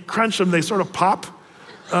you crunch them, they sort of pop.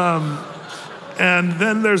 And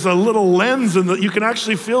then there's a little lens, you can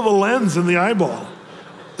actually feel the lens in the eyeball.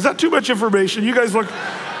 Is that too much information?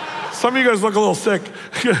 Some of you guys look a little sick.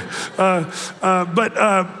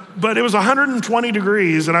 But it was 120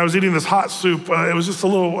 degrees and I was eating this hot soup. It was just I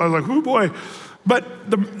was like, oh boy. But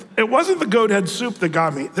it wasn't the goat head soup that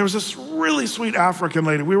got me. There was this really sweet African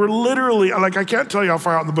lady. We were literally, I can't tell you how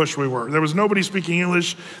far out in the bush we were. There was nobody speaking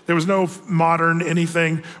English. There was no modern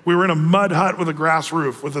anything. We were in a mud hut with a grass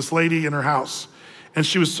roof with this lady in her house. And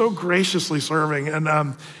she was so graciously serving.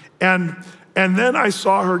 And then I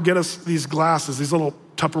saw her get us these glasses, these little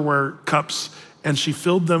Tupperware cups, and she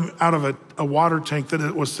filled them out of a water tank that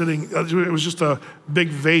it was just a big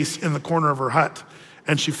vase in the corner of her hut.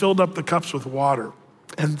 And she filled up the cups with water.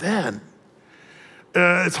 And then,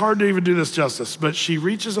 it's hard to even do this justice, but she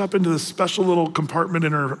reaches up into this special little compartment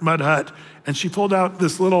in her mud hut, and she pulled out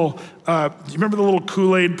this little, you remember the little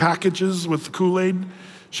Kool-Aid packages with the Kool-Aid?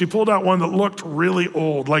 She pulled out one that looked really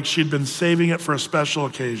old, like she'd been saving it for a special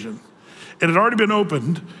occasion. It had already been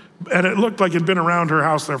opened, and it looked like it'd been around her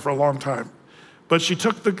house there for a long time. But she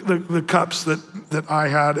took the cups that I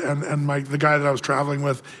had and the guy that I was traveling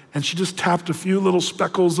with, and she just tapped a few little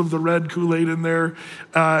speckles of the red Kool-Aid in there.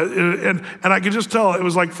 And I could just tell it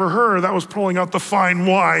was like, for her, that was pulling out the fine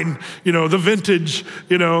wine, the vintage,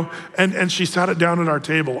 and she sat it down at our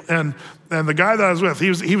table. And the guy that I was with,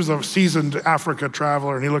 he was a seasoned Africa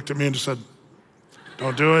traveler, and he looked at me and just said,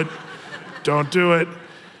 "Don't do it, don't do it."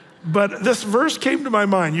 But this verse came to my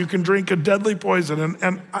mind: you can drink a deadly poison.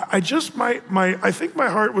 And I just, I think my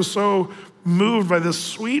heart was so moved by this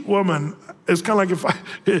sweet woman. It's kind of like,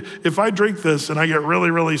 if I drink this and I get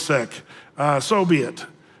really, really sick, so be it.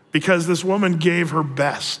 Because this woman gave her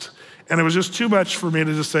best. And it was just too much for me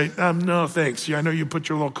to just say, no, thanks. Yeah, I know you put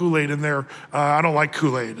your little Kool-Aid in there. I don't like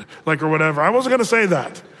Kool-Aid, or whatever. I wasn't gonna say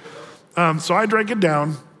that. So I drank it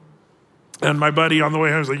down. And my buddy on the way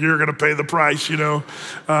home was like, "You're gonna pay the price,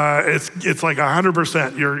 It's like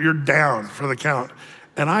 100%, you're down for the count."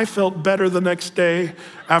 And I felt better the next day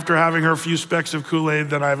after having her few specks of Kool-Aid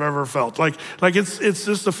than I've ever felt. Like it's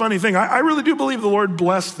just a funny thing. I really do believe the Lord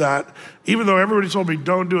blessed that, even though everybody told me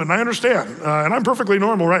don't do it. And I understand, and I'm perfectly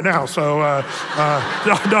normal right now. So I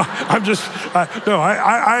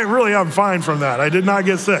really am fine from that. I did not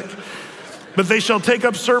get sick. But they shall take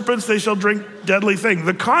up serpents, they shall drink deadly thing.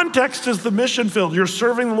 The context is the mission field. You're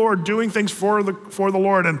serving the Lord, doing things for the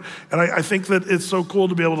Lord. And I think that it's so cool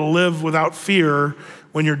to be able to live without fear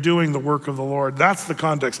when you're doing the work of the Lord. That's the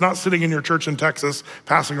context, not sitting in your church in Texas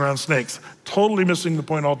passing around snakes. Totally missing the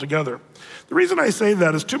point altogether. The reason I say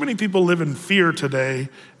that is too many people live in fear today,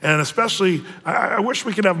 and especially, I wish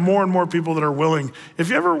we could have more and more people that are willing. If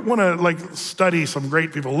you ever wanna study some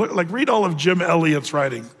great people, read all of Jim Elliot's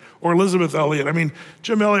writing, or Elizabeth Elliot. I mean,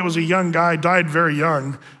 Jim Elliot was a young guy, died very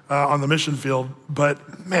young on the mission field,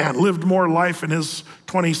 but man, lived more life in his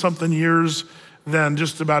 20-something years than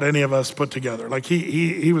just about any of us put together.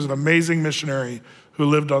 He was an amazing missionary who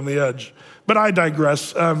lived on the edge. But I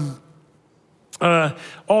digress. All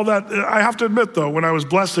that, I have to admit though, when I was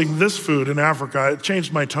blessing this food in Africa, it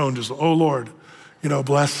changed my tone. Just, "Oh Lord,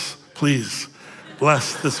 bless, please.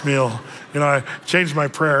 Bless this meal." I changed my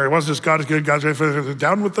prayer. It wasn't just God is good, God's good,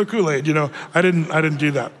 down with the Kool-Aid. I didn't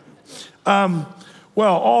do that.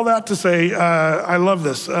 Well, all that to say, I love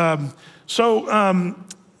this.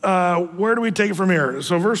 Where do we take it from here?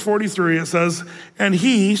 So verse 43, it says, "And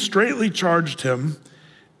he straightly charged him,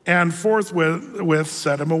 and forthwith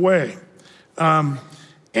set him away,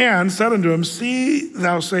 and said unto him, See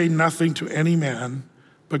thou say nothing to any man,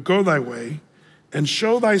 but go thy way, and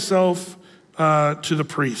show thyself to the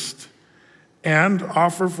priest, and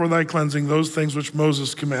offer for thy cleansing those things which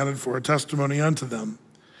Moses commanded for a testimony unto them.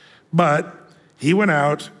 But he went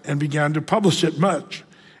out and began to publish it much,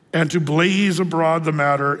 and to blaze abroad the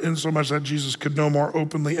matter, insomuch that Jesus could no more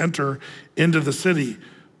openly enter into the city,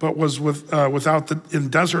 but was in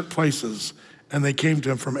desert places, and they came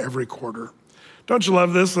to him from every quarter." Don't you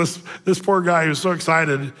love this? This poor guy who was so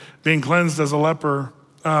excited, being cleansed as a leper,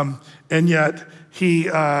 and yet he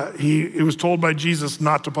was told by Jesus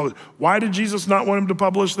not to publish. Why did Jesus not want him to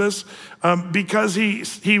publish this? Because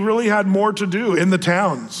he really had more to do in the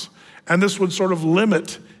towns, and this would sort of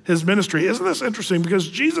limit his ministry. Isn't this interesting? Because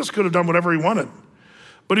Jesus could have done whatever he wanted,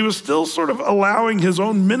 but he was still sort of allowing his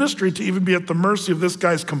own ministry to even be at the mercy of this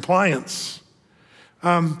guy's compliance.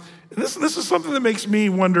 This is something that makes me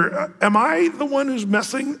wonder, am I the one who's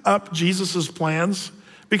messing up Jesus's plans?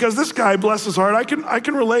 Because this guy, bless his heart, I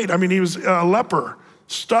can relate. I mean, he was a leper,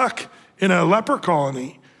 stuck in a leper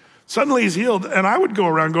colony. Suddenly he's healed, and I would go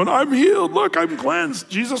around going, "I'm healed, look, I'm cleansed."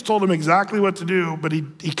 Jesus told him exactly what to do, but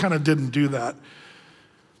he kind of didn't do that.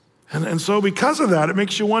 And so because of that, it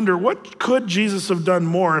makes you wonder, what could Jesus have done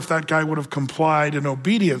more if that guy would have complied in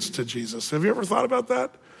obedience to Jesus? Have you ever thought about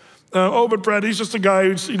that? But Brad, he's just a guy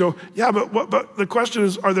who's, yeah, but the question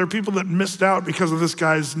is, are there people that missed out because of this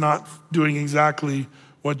guy's not doing exactly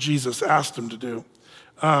what Jesus asked him to do?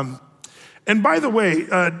 And by the way,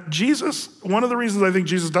 Jesus, one of the reasons I think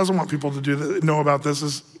Jesus doesn't want people to know about this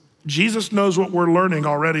is Jesus knows what we're learning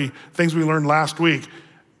already, things we learned last week.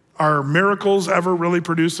 Are miracles ever really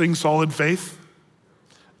producing solid faith?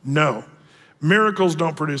 No. Miracles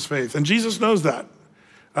don't produce faith, and Jesus knows that.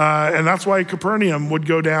 And that's why Capernaum would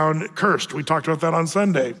go down cursed. We talked about that on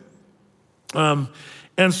Sunday.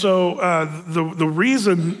 And so the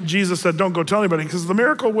reason Jesus said, "Don't go tell anybody," because the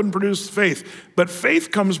miracle wouldn't produce faith. But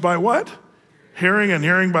faith comes by what? Hearing, and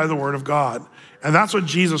hearing by the word of God. And that's what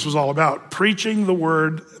Jesus was all about. Preaching the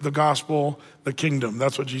word, the gospel, the kingdom.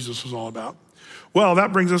 That's what Jesus was all about. Well,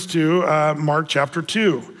 that brings us to Mark chapter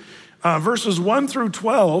 2. Verses 1 through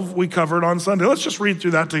 12 we covered on Sunday. Let's just read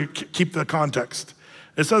through that to keep the context.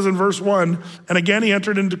 It says in verse 1, and again he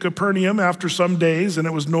entered into Capernaum after some days, and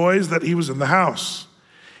it was noised that he was in the house.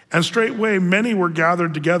 And straightway many were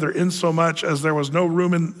gathered together, insomuch as there was no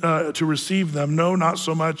room to receive them, no, not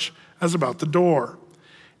so much as about the door.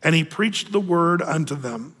 And he preached the word unto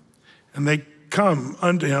them. And they come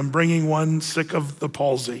unto him, bringing one sick of the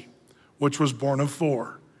palsy, which was born of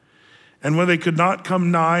 4. And when they could not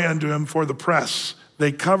come nigh unto him for the press, they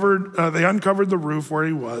uncovered the roof where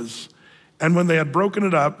he was. And when they had broken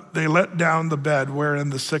it up, they let down the bed wherein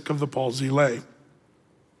the sick of the palsy lay.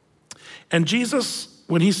 And Jesus,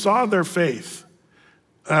 when he saw their faith,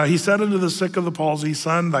 he said unto the sick of the palsy,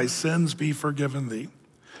 Son, thy sins be forgiven thee.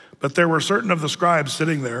 But there were certain of the scribes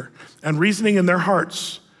sitting there, and reasoning in their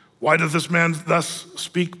hearts, Why doth this man thus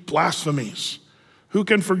speak blasphemies? Who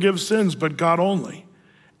can forgive sins but God only?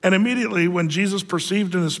 And immediately when Jesus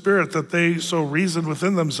perceived in his spirit that they so reasoned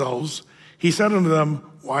within themselves, he said unto them,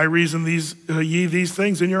 Why reason ye these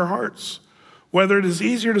things in your hearts? Whether it is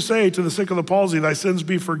easier to say to the sick of the palsy, Thy sins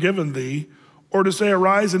be forgiven thee, or to say,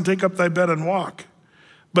 Arise and take up thy bed and walk.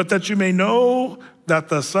 But that you may know that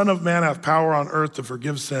the Son of Man hath power on earth to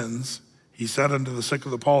forgive sins, he said unto the sick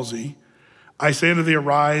of the palsy, I say unto thee,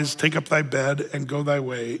 Arise, take up thy bed, and go thy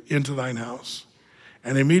way into thine house.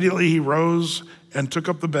 And immediately he rose and took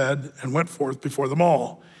up the bed and went forth before them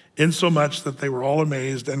all, insomuch that they were all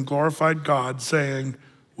amazed and glorified God, saying,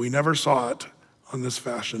 We never saw it on this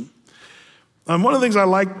fashion. One of the things I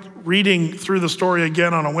like reading through the story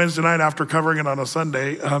again on a Wednesday night after covering it on a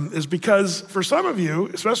Sunday is because for some of you,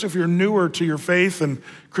 especially if you're newer to your faith and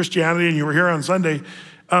Christianity and you were here on Sunday,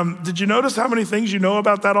 did you notice how many things you know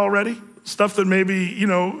about that already? Stuff that maybe,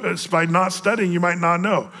 by not studying, you might not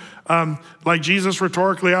know. Like Jesus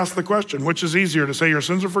rhetorically asked the question, which is easier, to say your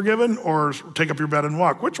sins are forgiven or take up your bed and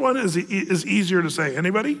walk? Which one is easier to say?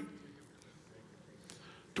 Anybody?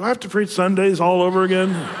 Do I have to preach Sundays all over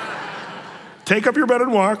again? Take up your bed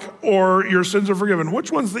and walk, or your sins are forgiven. Which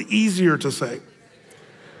one's the easier to say?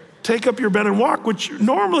 Take up your bed and walk, which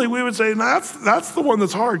normally we would say, that's the one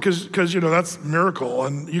that's hard because that's miracle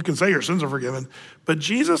and you can say your sins are forgiven. But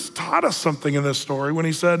Jesus taught us something in this story when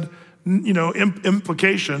he said,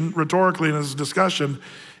 implication rhetorically in his discussion,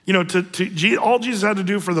 all Jesus had to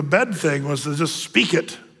do for the bed thing was to just speak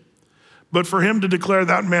it. But for him to declare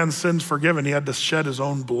that man's sins forgiven, he had to shed his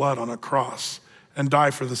own blood on a cross and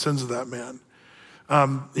die for the sins of that man.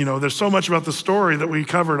 There's so much about the story that we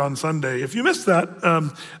covered on Sunday. If you missed that,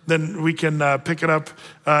 then we can pick it up.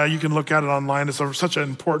 You can look at it online. It's such an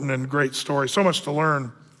important and great story. So much to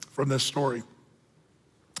learn from this story.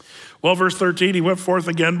 Well, verse 13, he went forth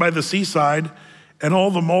again by the seaside, and all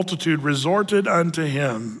the multitude resorted unto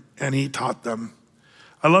him, and he taught them.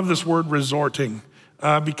 I love this word resorting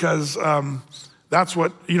because that's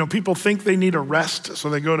what, people think they need a rest, so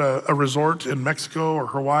they go to a resort in Mexico or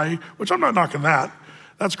Hawaii, which I'm not knocking that.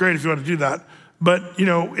 That's great if you want to do that. But,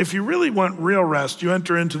 if you really want real rest, you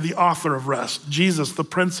enter into the author of rest, Jesus, the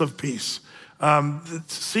Prince of Peace.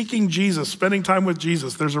 Seeking Jesus, spending time with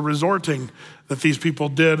Jesus. There's a resorting that these people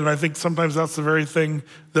did, and I think sometimes that's the very thing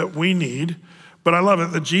that we need. But I love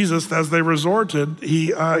it that Jesus, as they resorted,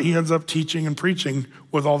 he ends up teaching and preaching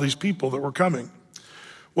with all these people that were coming.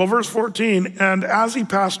 Well, verse 14, and as he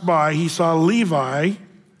passed by, he saw Levi,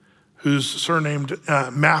 who's surnamed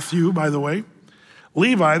Matthew, by the way,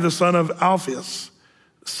 Levi, the son of Alphaeus,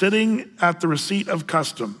 sitting at the receipt of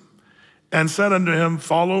custom, and said unto him,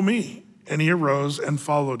 Follow me. And he arose and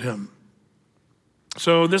followed him.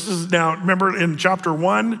 So this is now, remember in chapter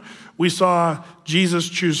 1, we saw Jesus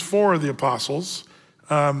choose 4 of the apostles,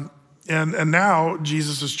 and now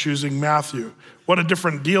Jesus is choosing Matthew. What a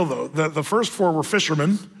different deal, though. The first 4 were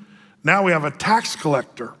fishermen. Now we have a tax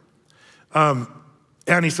collector. And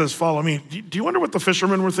he says, Follow me. Do you wonder what the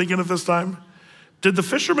fishermen were thinking at this time? Did the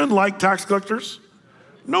fishermen like tax collectors?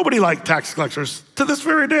 Nobody liked tax collectors to this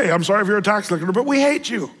very day. I'm sorry if you're a tax collector, but we hate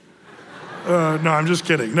you. No, I'm just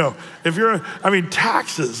kidding. No,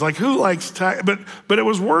 taxes, like who likes tax? But it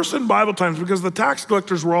was worse in Bible times because the tax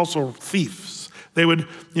collectors were also thieves. They would,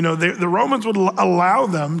 the Romans would allow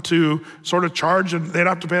them to sort of charge, and they'd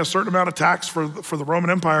have to pay a certain amount of tax for the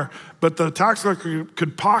Roman Empire, but the tax collector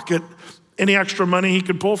could pocket any extra money he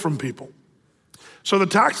could pull from people. So the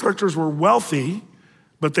tax collectors were wealthy,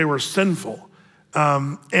 but they were sinful.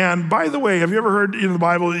 And by the way, have you ever heard in the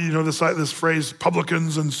Bible, this phrase,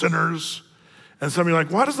 publicans and sinners? And some of you are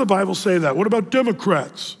like, why does the Bible say that? What about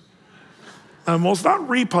Democrats? Well, it's not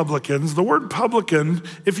Republicans. The word publican,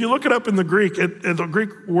 if you look it up in the Greek, the Greek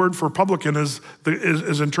word for publican is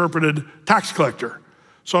interpreted tax collector.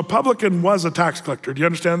 So a publican was a tax collector. Do you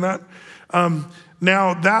understand that?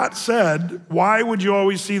 Now, that said, why would you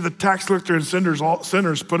always see the tax collector and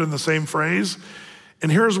sinners put in the same phrase?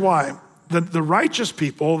 And here's why. The righteous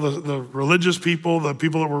people, the religious people, the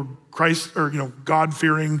people that were Christ or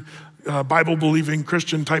God-fearing, Bible-believing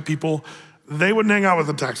Christian type people, they wouldn't hang out with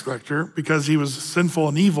the tax collector because he was sinful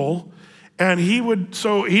and evil. And he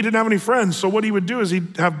didn't have any friends. So what he would do is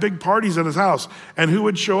he'd have big parties at his house. And who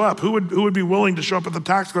would show up? Who would be willing to show up at the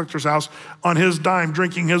tax collector's house on his dime,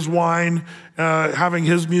 drinking his wine, having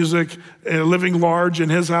his music, living large in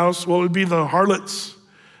his house? Well, it would be the harlots,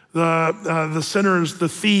 the sinners, the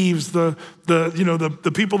thieves, the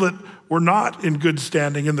people that were not in good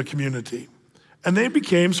standing in the community. And they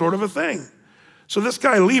became sort of a thing. So this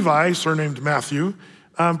guy, Levi, surnamed Matthew,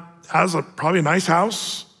 has probably a nice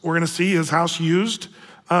house. We're gonna see his house used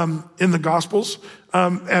in the Gospels.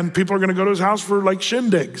 And people are gonna go to his house for like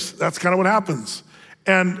shindigs. That's kind of what happens.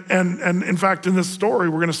 And in fact, in this story,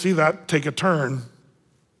 we're gonna see that take a turn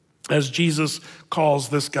as Jesus calls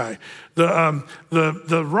this guy.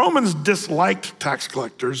 The Romans disliked tax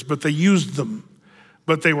collectors, but they used them.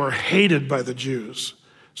 But they were hated by the Jews.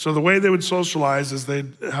 So the way they would socialize is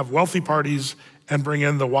they'd have wealthy parties and bring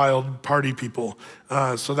in the wild party people.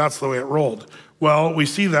 So that's the way it rolled. Well, we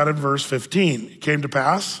see that in verse 15. It came to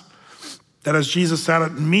pass that as Jesus sat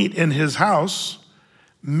at meat in his house,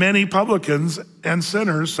 many publicans and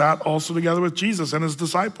sinners sat also together with Jesus and his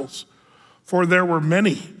disciples. For there were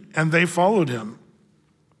many, and they followed him.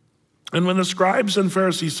 And when the scribes and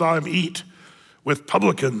Pharisees saw him eat with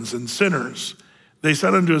publicans and sinners, they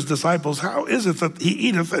said unto his disciples, how is it that he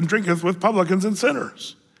eateth and drinketh with publicans and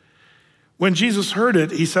sinners? When Jesus heard it,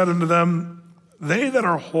 he said unto them, they that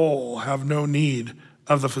are whole have no need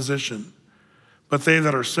of the physician, but they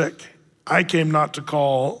that are sick. I came not to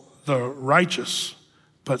call the righteous,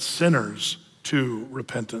 but sinners to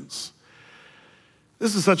repentance.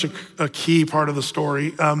 This is such a key part of the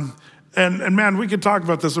story. And man, we could talk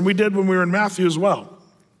about this, and we did when we were in Matthew as well.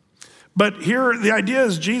 But here, the idea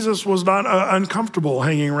is Jesus was not uncomfortable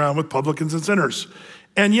hanging around with publicans and sinners.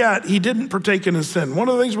 And yet, he didn't partake in his sin. One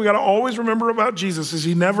of the things we got to always remember about Jesus is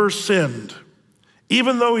he never sinned,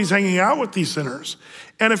 even though he's hanging out with these sinners.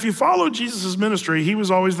 And if you follow Jesus' ministry, he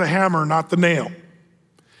was always the hammer, not the nail.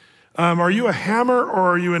 Are you a hammer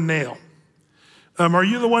or are you a nail? Are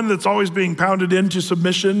you the one that's always being pounded into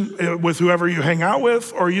submission with whoever you hang out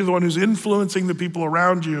with? Or are you the one who's influencing the people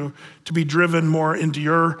around you to be driven more into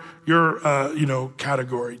your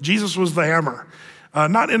category? Jesus was the hammer.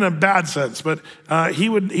 Not in a bad sense, but he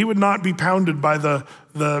would not be pounded by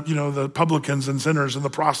the publicans and sinners and the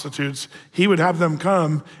prostitutes. He would have them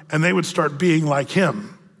come and they would start being like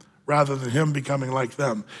him rather than him becoming like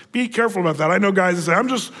them. Be careful about that. I know guys that say, I'm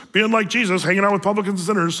just being like Jesus, hanging out with publicans and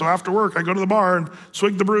sinners. So after work, I go to the bar and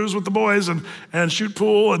swig the brews with the boys and shoot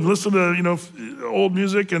pool and listen to old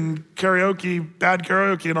music and karaoke, bad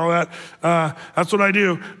karaoke and all that. That's what I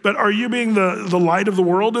do. But are you being the light of the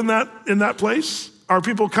world in that place? Are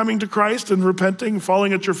people coming to Christ and repenting,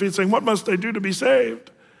 falling at your feet, saying, what must I do to be saved?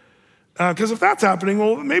 Because if that's happening,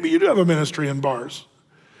 well, maybe you do have a ministry in bars.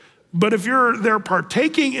 But if you're there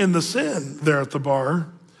partaking in the sin there at the bar,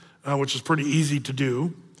 which is pretty easy to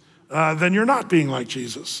do, then you're not being like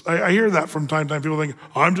Jesus. I hear that from time to time. People think,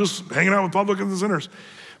 I'm just hanging out with publicans and sinners.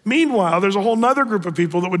 Meanwhile, there's a whole nother group of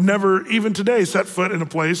people that would never, even today, set foot in a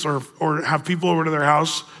place or have people over to their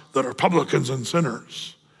house that are publicans and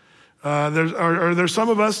sinners. Are there some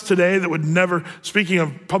of us today that would never, speaking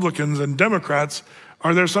of publicans and Democrats,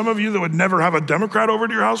 are there some of you that would never have a Democrat over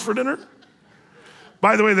to your house for dinner?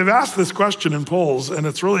 By the way, they've asked this question in polls, and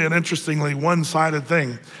it's really an interestingly one-sided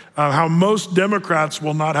thing, how most Democrats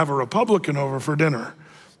will not have a Republican over for dinner.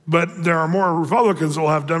 But there are more Republicans that will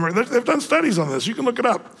have Democrats. They've done studies on this. You can look it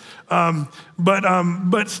up.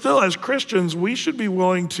 But still, as Christians, we should be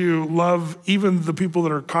willing to love even the people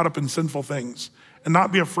that are caught up in sinful things and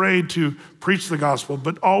not be afraid to preach the gospel,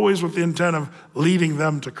 but always with the intent of leading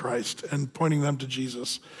them to Christ and pointing them to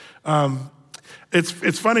Jesus.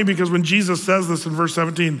 It's funny because when Jesus says this in verse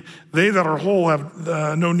 17, they that are whole have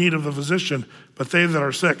no need of the physician, but they that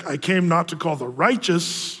are sick. I came not to call the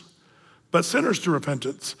righteous, but sinners to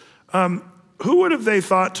repentance. Who would have they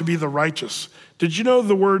thought to be the righteous? Did you know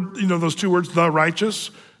the word, those two words, the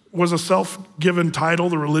righteous, was a self-given title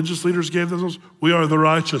the religious leaders gave themselves? We are the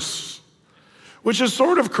righteous. Which is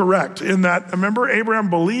sort of correct in that, remember, Abraham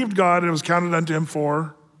believed God and it was counted unto him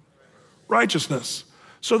for righteousness.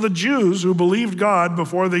 So the Jews who believed God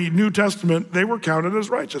before the New Testament, they were counted as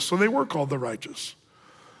righteous. So they were called the righteous.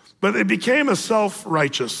 But it became a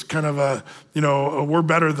self-righteous kind of a we're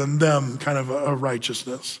better than them kind of a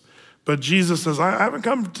righteousness. But Jesus says, I haven't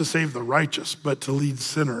come to save the righteous, but to lead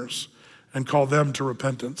sinners and call them to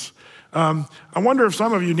repentance. I wonder if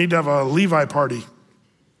some of you need to have a Levi party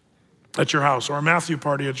at your house or a Matthew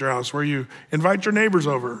party at your house where you invite your neighbors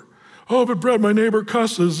over. Oh, but Brett, my neighbor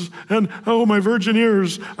cusses, and oh, my virgin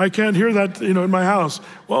ears, I can't hear that, in my house.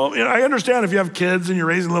 Well, I understand if you have kids and you're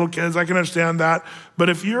raising little kids, I can understand that. But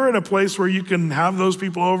if you're in a place where you can have those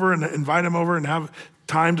people over and invite them over and have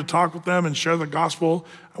time to talk with them and share the gospel,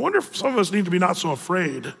 I wonder if some of us need to be not so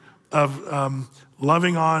afraid of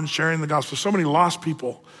loving on, sharing the gospel. So many lost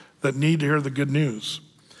people that need to hear the good news.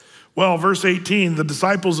 Well, verse 18, the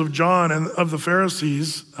disciples of John and of the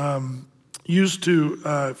Pharisees used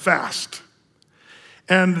to fast.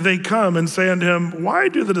 And they come and say unto him, why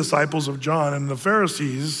do the disciples of John and the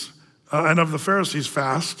Pharisees and of the Pharisees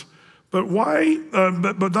fast, but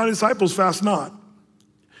thy disciples fast not?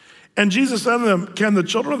 And Jesus said to them, can the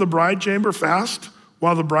children of the bride chamber fast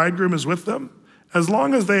while the bridegroom is with them? As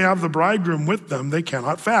long as they have the bridegroom with them, they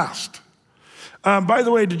cannot fast. By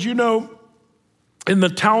the way, did you know in the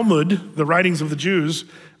Talmud, the writings of the Jews,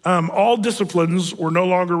 all disciplines were no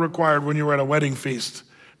longer required when you were at a wedding feast.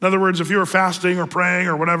 In other words, if you were fasting or praying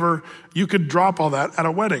or whatever, you could drop all that at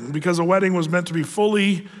a wedding because a wedding was meant to be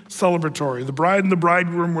fully celebratory. The bride and the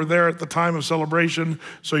bridegroom were there at the time of celebration,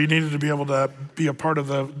 so you needed to be able to be a part of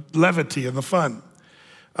the levity and the fun.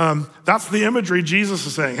 That's the imagery Jesus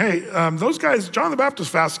is saying. Hey, those guys, John the Baptist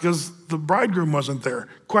fasted because the bridegroom wasn't there.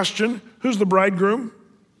 Question, who's the bridegroom?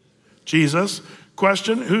 Jesus.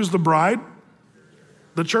 Question, who's the bride?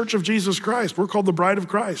 The church of Jesus Christ. We're called the bride of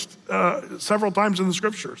Christ several times in the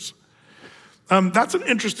scriptures. That's an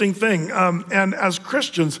interesting thing. And as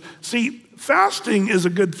Christians, see, fasting is a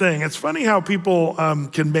good thing. It's funny how people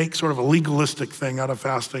can make sort of a legalistic thing out of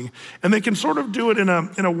fasting. And they can sort of do it in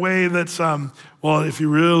a way that's, well, if you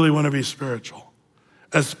really want to be spiritual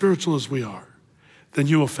as we are, then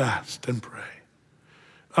you will fast and pray.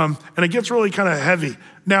 And it gets really kind of heavy.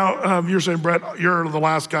 Now, you're saying, Brett, you're the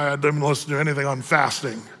last guy I didn't listen to anything on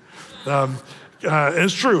fasting.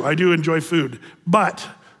 It's true, I do enjoy food. But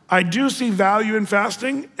I do see value in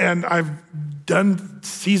fasting, and I've done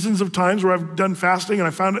seasons of times where I've done fasting, and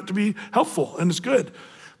I found it to be helpful, and it's good.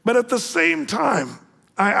 But at the same time,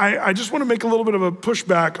 I just want to make a little bit of a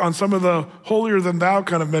pushback on some of the holier-than-thou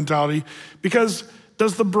kind of mentality, because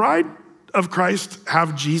does the bride of Christ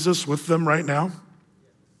have Jesus with them right now?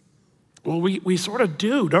 Well, we sort of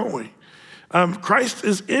do, don't we? Christ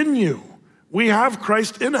is in you. We have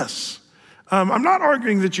Christ in us. I'm not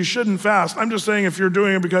arguing that you shouldn't fast. I'm just saying if you're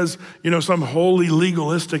doing it because, some holy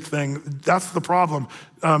legalistic thing, that's the problem.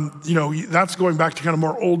 That's going back to kind of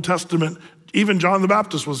more Old Testament. Even John the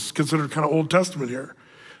Baptist was considered kind of Old Testament here.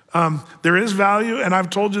 There is value, and I've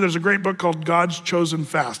told you there's a great book called God's Chosen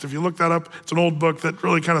Fast. If you look that up, it's an old book that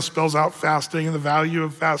really kind of spells out fasting and the value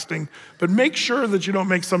of fasting. But make sure that you don't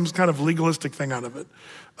make some kind of legalistic thing out of it.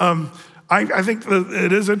 I think that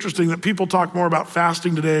it is interesting that people talk more about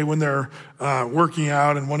fasting today when they're working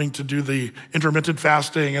out and wanting to do the intermittent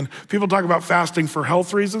fasting. And people talk about fasting for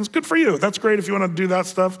health reasons. Good for you. That's great if you want to do that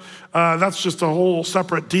stuff. That's just a whole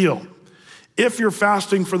separate deal. If you're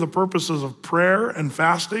fasting for the purposes of prayer and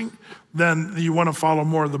fasting, then you want to follow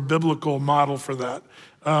more of the biblical model for that.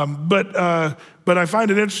 But I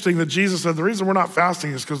find it interesting that Jesus said the reason we're not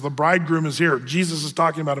fasting is because the bridegroom is here. Jesus is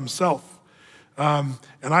talking about himself. And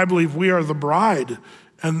I believe we are the bride,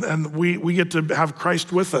 and we get to have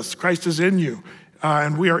Christ with us. Christ is in you,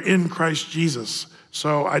 and we are in Christ Jesus.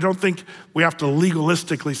 So I don't think we have to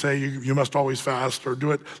legalistically say you must always fast or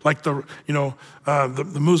do it like the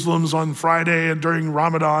Muslims on Friday and during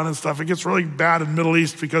Ramadan and stuff. It gets really bad in the Middle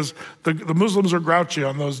East because the Muslims are grouchy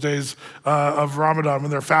on those days of Ramadan when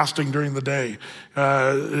they're fasting during the day.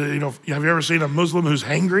 Have you ever seen a Muslim who's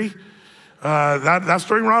hangry? That's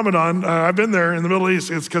during Ramadan. I've been there in the Middle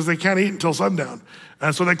East. It's because they can't eat until sundown.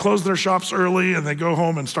 And so they close their shops early and they go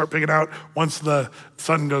home and start picking out once the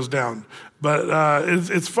sun goes down. But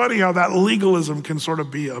it's funny how that legalism can sort of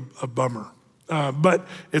be a bummer. But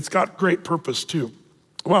it's got great purpose too.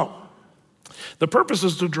 Well, the purpose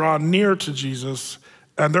is to draw near to Jesus,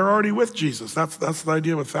 and they're already with Jesus. That's the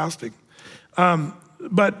idea with fasting.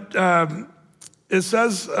 But it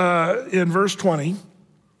says in verse 20,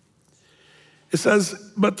 it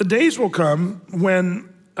says, but the days will come when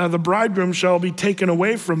the bridegroom shall be taken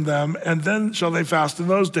away from them, and then shall they fast in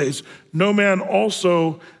those days. No man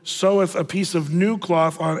also seweth a piece of new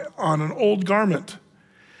cloth on an old garment,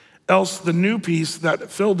 else the new piece that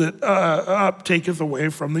filled it up taketh away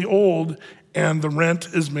from the old, and the rent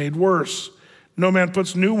is made worse. No man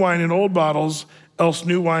puts new wine in old bottles, else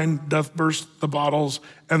new wine doth burst the bottles,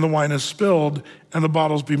 and the wine is spilled, and the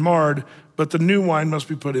bottles be marred, but the new wine must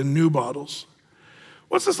be put in new bottles.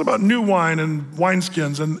 What's this about new wine and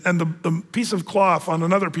wineskins and the piece of cloth on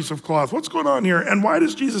another piece of cloth? What's going on here? And why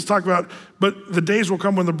does Jesus talk about, but the days will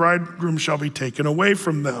come when the bridegroom shall be taken away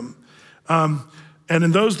from them. And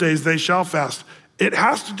in those days they shall fast. It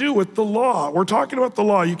has to do with the law. We're talking about the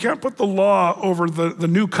law. You can't put the law over the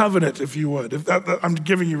new covenant, if you would. I'm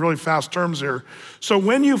giving you really fast terms here. So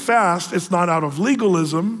when you fast, it's not out of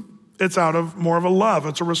legalism, it's out of more of a love.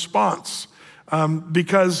 It's a response.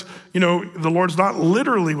 Because, the Lord's not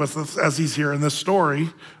literally with us as he's here in this story,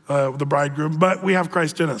 the bridegroom, but we have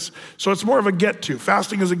Christ in us. So it's more of a get to.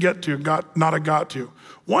 Fasting is a get to, not a got to.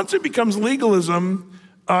 Once it becomes legalism,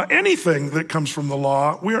 anything that comes from the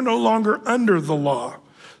law, we are no longer under the law.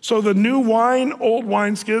 So the new wine, old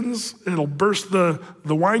wineskins, it'll burst the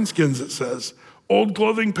wineskins, it says. Old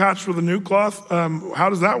clothing patched with a new cloth, how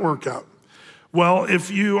does that work out? Well, if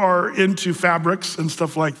you are into fabrics and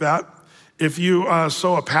stuff like that, if you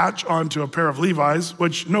sew a patch onto a pair of Levi's,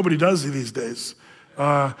 which nobody does these days,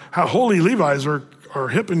 how holy Levi's are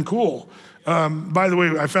hip and cool. By the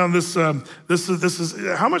way, I found this. This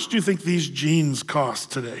is how much do you think these jeans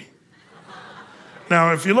cost today?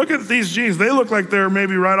 Now, if you look at these jeans, they look like they're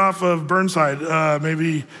maybe right off of Burnside.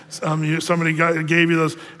 Maybe somebody gave you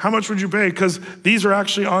those. How much would you pay? Because these are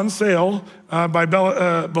actually on sale by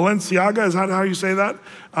Balenciaga. Is that how you say that?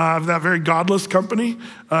 That very godless company.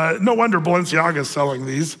 No wonder Balenciaga is selling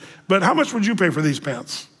these. But how much would you pay for these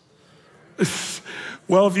pants?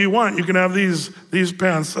 Well, if you want, you can have these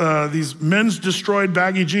pants, these men's destroyed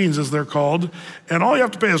baggy jeans, as they're called. And all you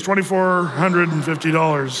have to pay is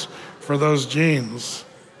 $2,450 for those jeans.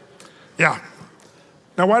 Yeah.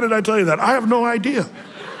 Now, why did I tell you that? I have no idea.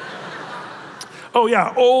 Oh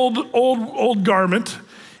yeah, old garment.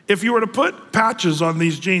 If you were to put patches on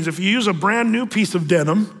these jeans, if you use a brand new piece of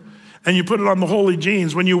denim and you put it on the holy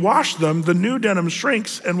jeans, when you wash them, the new denim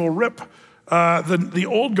shrinks and will rip the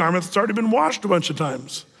old garment that's already been washed a bunch of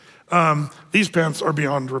times. These pants are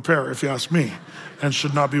beyond repair, if you ask me, and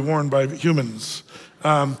should not be worn by humans.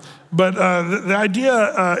 But the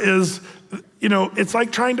idea is, it's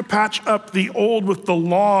like trying to patch up the old with the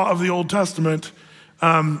law of the Old Testament,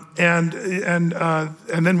 and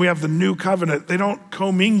then we have the new covenant. They don't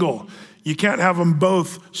commingle. You can't have them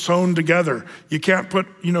both sewn together. You can't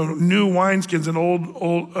put, new wineskins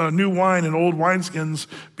and new wine in old wineskins,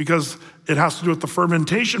 because it has to do with the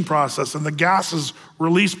fermentation process and the gases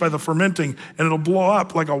released by the fermenting, and it'll blow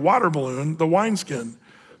up like a water balloon, the wineskin.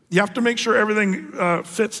 You have to make sure everything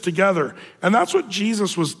fits together. And that's what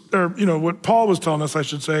what Paul was telling us, I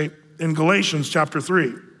should say, in Galatians chapter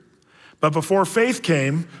 3. But before faith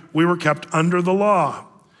came, we were kept under the law,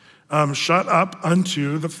 shut up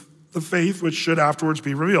unto the faith which should afterwards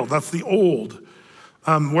be revealed. That's the old.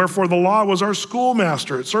 Wherefore the law was our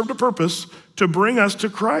schoolmaster. It served a purpose to bring us to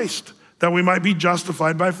Christ, that we might be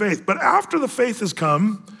justified by faith. But after the faith has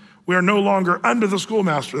come, we are no longer under the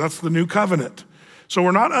schoolmaster. That's the new covenant. So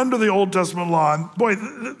we're not under the Old Testament law. And boy,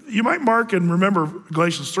 you might mark and remember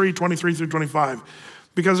Galatians 3, 23 through 25,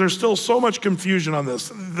 because there's still so much confusion on this.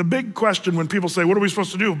 The big question when people say, what are we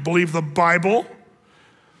supposed to do? Believe the Bible?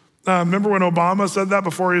 Remember when Obama said that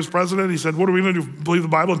before he was president? He said, what are we going to do? Believe the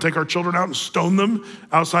Bible and take our children out and stone them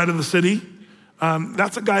outside of the city?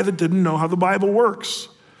 That's a guy that didn't know how the Bible works.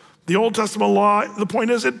 The Old Testament law, the point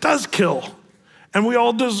is, it does kill. And we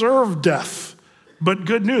all deserve death. But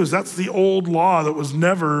good news, that's the old law that was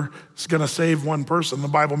never going to save one person. The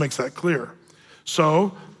Bible makes that clear.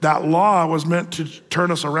 So that law was meant to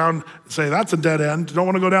turn us around and say, that's a dead end. Don't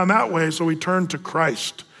want to go down that way. So we turn to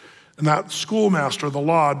Christ. And that schoolmaster, the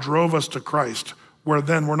law, drove us to Christ, where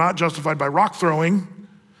then we're not justified by rock throwing,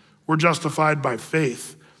 we're justified by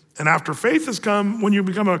faith. And after faith has come, when you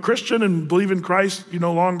become a Christian and believe in Christ, you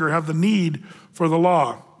no longer have the need for the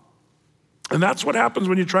law. And that's what happens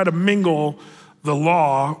when you try to mingle the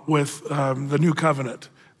law with the new covenant.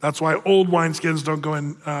 That's why old wineskins don't go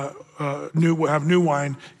in, have new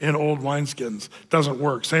wine in old wineskins. Doesn't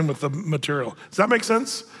work. Same with the material. Does that make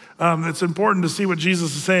sense? It's important to see what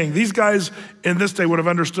Jesus is saying. These guys in this day would have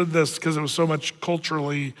understood this because it was so much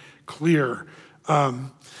culturally clear. What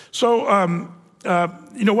I'm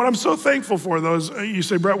so thankful for, though, is you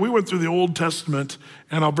say, Brett, we went through the Old Testament,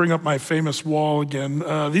 and I'll bring up my famous wall again.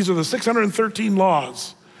 These are the 613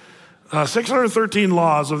 laws. 613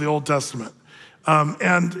 laws of the Old Testament.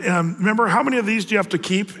 And remember, how many of these do you have to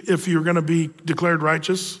keep if you're going to be declared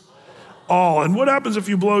righteous? All. And what happens if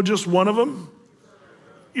you blow just one of them?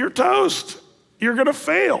 You're toast. You're going to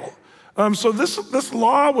fail. So this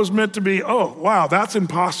law was meant to be, oh, wow, that's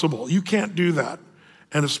impossible. You can't do that.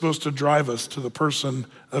 And it's supposed to drive us to the person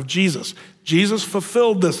of Jesus. Jesus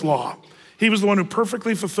fulfilled this law. He was the one who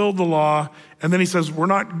perfectly fulfilled the law. And then he says, we're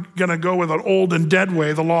not gonna go with an old and dead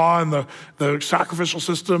way, the law and the sacrificial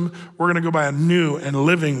system. We're gonna go by a new and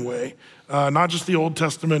living way. Not just the Old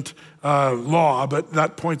Testament law, but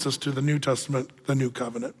that points us to the New Testament, the new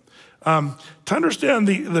covenant. To understand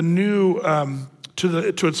the new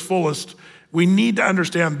to its fullest, we need to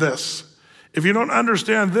understand this. If you don't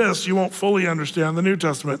understand this, you won't fully understand the New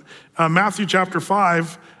Testament. Matthew chapter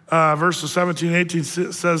 5, verses 17 and 18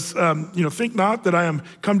 says, think not that I am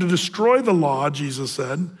come to destroy the law, Jesus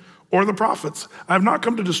said, or the prophets. I have not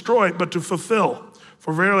come to destroy, but to fulfill.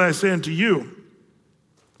 For verily I say unto you,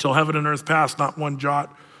 till heaven and earth pass, not one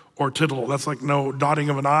jot or tittle. That's like no dotting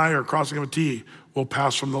of an I or crossing of a T will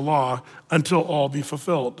pass from the law until all be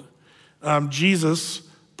fulfilled. Jesus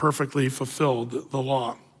perfectly fulfilled the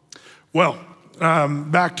law. Well,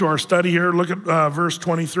 back to our study here. Look at verse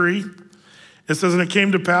 23. It says, and it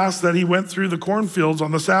came to pass that he went through the cornfields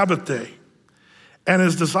on the Sabbath day. And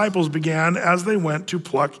his disciples began as they went to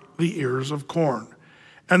pluck the ears of corn.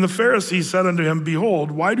 And the Pharisees said unto him,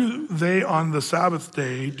 behold, why do they on the Sabbath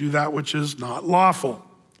day do that which is not lawful?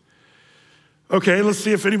 Okay, let's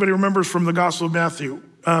see if anybody remembers from the Gospel of Matthew.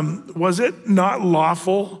 Was it not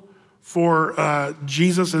lawful for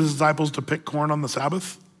Jesus and his disciples to pick corn on the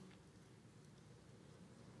Sabbath?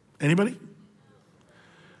 Anybody?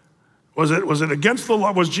 Was it against the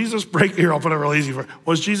law? Was Jesus breaking, here, I'll put it real easy for you.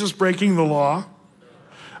 Was Jesus breaking the law?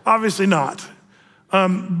 Obviously not.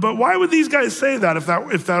 But why would these guys say that if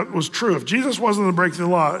that was true? If Jesus wasn't breaking the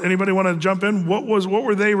law, anybody want to jump in? What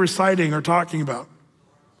were they reciting or talking about?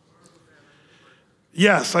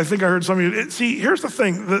 Yes, I think I heard some of you. See, here's the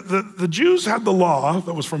thing. The Jews had the law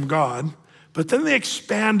that was from God, but then they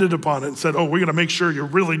expanded upon it and said, we're going to make sure you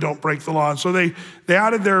really don't break the law. And so they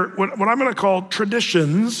added their, what I'm going to call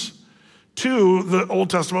traditions to the Old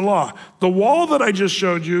Testament law. The wall that I just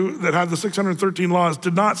showed you that had the 613 laws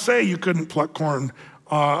did not say you couldn't pluck corn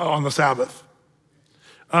on the Sabbath.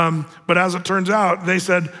 But as it turns out, they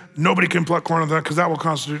said nobody can pluck corn on that because that will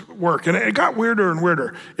constitute work. And it got weirder and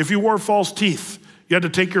weirder. If you wore false teeth, you had to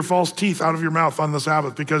take your false teeth out of your mouth on the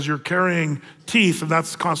Sabbath because you're carrying teeth and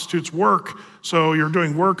that constitutes work. So you're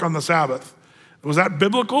doing work on the Sabbath. Was that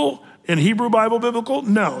biblical? In Hebrew Bible biblical?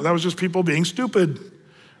 No, that was just people being stupid,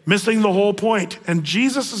 missing the whole point. And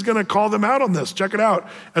Jesus is gonna call them out on this. Check it out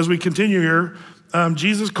as we continue here.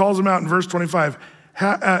 Jesus calls them out in verse 25.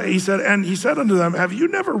 He said unto them, have you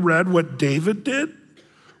never read what David did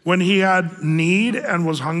when he had need and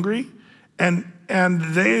was hungry, and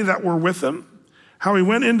they that were with him? How he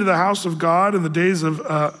went into the house of God in the days of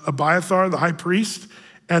Abiathar, the high priest,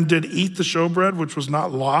 and did eat the showbread, which was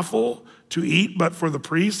not lawful to eat, but for the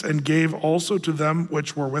priests, and gave also to them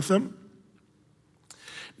which were with him.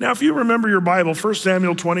 Now, if you remember your Bible, 1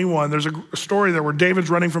 Samuel 21, there's a story there where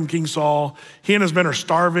David's running from King Saul. He and his men are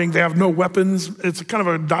starving. They have no weapons. It's kind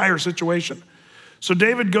of a dire situation. So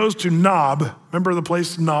David goes to Nob. Remember the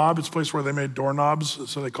place Nob? It's a place where they made doorknobs,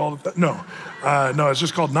 so they called it that. No, it's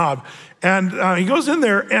just called Nob. And he goes in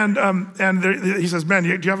there and he says, man, do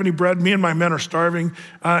you have any bread? Me and my men are starving.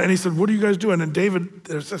 And he said, what are you guys doing? And David,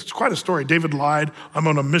 it's quite a story. David lied. I'm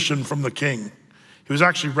on a mission from the king. He was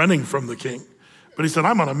actually running from the king. But he said,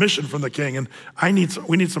 I'm on a mission from the king and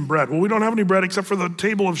we need some bread. Well, we don't have any bread except for the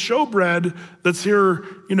table of showbread that's here,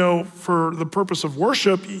 for the purpose of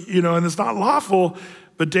worship, and it's not lawful.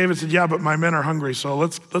 But David said, yeah, but my men are hungry. So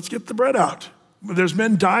let's get the bread out. There's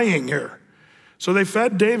men dying here. So they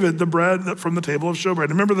fed David the bread from the table of showbread.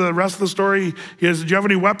 Remember the rest of the story? He says, do you have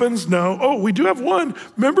any weapons? No. Oh, we do have one.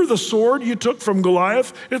 Remember the sword you took from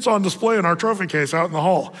Goliath? It's on display in our trophy case out in the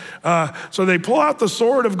hall. So they pull out the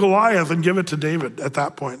sword of Goliath and give it to David at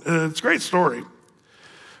that point. It's a great story.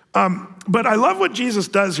 But I love what Jesus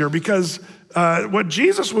does here because what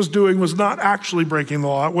Jesus was doing was not actually breaking the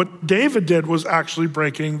law. What David did was actually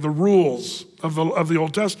breaking the rules of the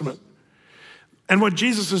Old Testament. And what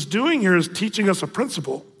Jesus is doing here is teaching us a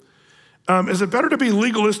principle. Is it better to be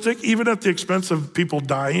legalistic even at the expense of people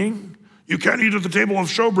dying? You can't eat at the table of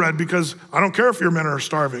showbread because I don't care if your men are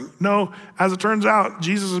starving. No, as it turns out,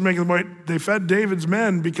 Jesus is making the point, they fed David's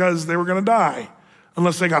men because they were gonna die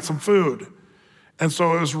unless they got some food. And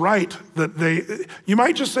so it was right that you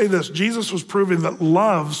might just say this, Jesus was proving that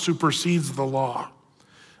love supersedes the law.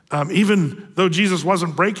 Even though Jesus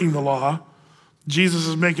wasn't breaking the law, Jesus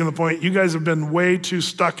is making the point, you guys have been way too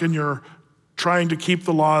stuck in your trying to keep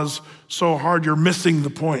the laws so hard, you're missing the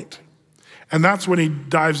point. And that's when he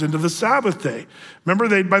dives into the Sabbath day.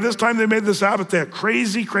 Remember, by this time they made the Sabbath day a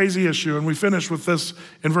crazy, crazy issue. And we finish with this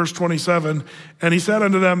in verse 27. And he said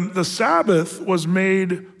unto them, the Sabbath was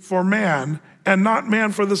made for man and not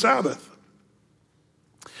man for the Sabbath.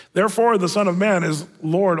 Therefore, the Son of Man is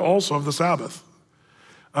Lord also of the Sabbath.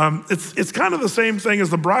 It's kind of the same thing as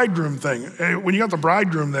the bridegroom thing. When you got the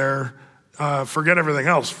bridegroom there, forget everything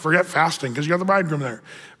else. Forget fasting because you got the bridegroom there.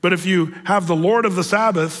 But if you have the Lord of the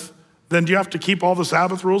Sabbath, then do you have to keep all the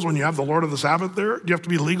Sabbath rules when you have the Lord of the Sabbath there? Do you have to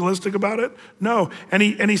be legalistic about it? No. And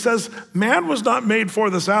he says, man was not made for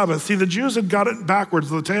the Sabbath. See, the Jews had got it backwards,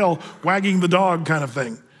 the tail wagging the dog kind of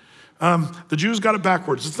thing. The Jews got it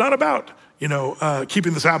backwards. It's not about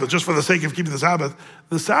keeping the Sabbath just for the sake of keeping the Sabbath.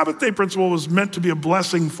 The Sabbath day principle was meant to be a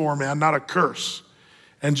blessing for man, not a curse.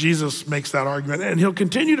 And Jesus makes that argument, and he'll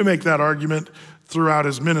continue to make that argument throughout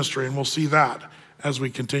his ministry, and we'll see that as we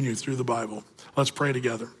continue through the Bible. Let's pray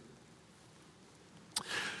together.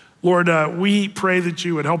 Lord, we pray that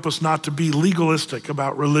you would help us not to be legalistic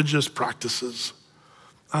about religious practices.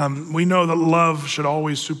 We know that love should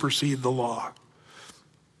always supersede the law.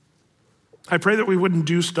 I pray that we wouldn't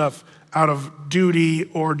do stuff out of duty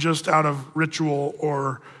or just out of ritual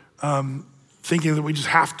or thinking that we just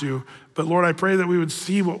have to. But Lord, I pray that we would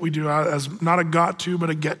see what we do as not a got to,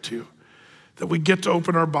 but a get to. That we get to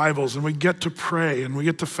open our Bibles and we get to pray and we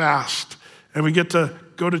get to fast and we get to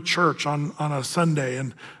go to church on a Sunday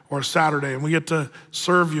or a Saturday, and we get to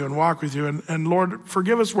serve you and walk with you. And Lord,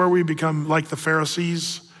 forgive us where we become like the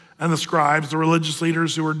Pharisees and the scribes, the religious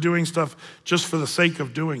leaders who are doing stuff just for the sake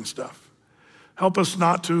of doing stuff. Help us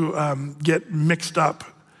not to get mixed up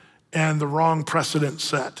and the wrong precedent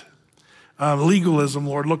set. Legalism,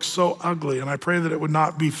 Lord, looks so ugly, and I pray that it would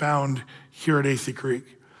not be found here at Athey Creek.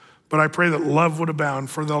 But I pray that love would abound,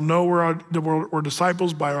 for they'll know we're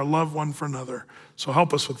disciples by our love one for another. So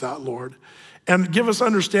help us with that, Lord. And give us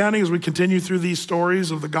understanding as we continue through these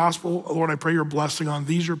stories of the gospel. Lord, I pray your blessing on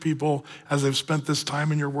these, your people, as they've spent this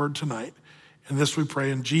time in your word tonight. And this we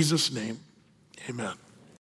pray in Jesus' name, amen.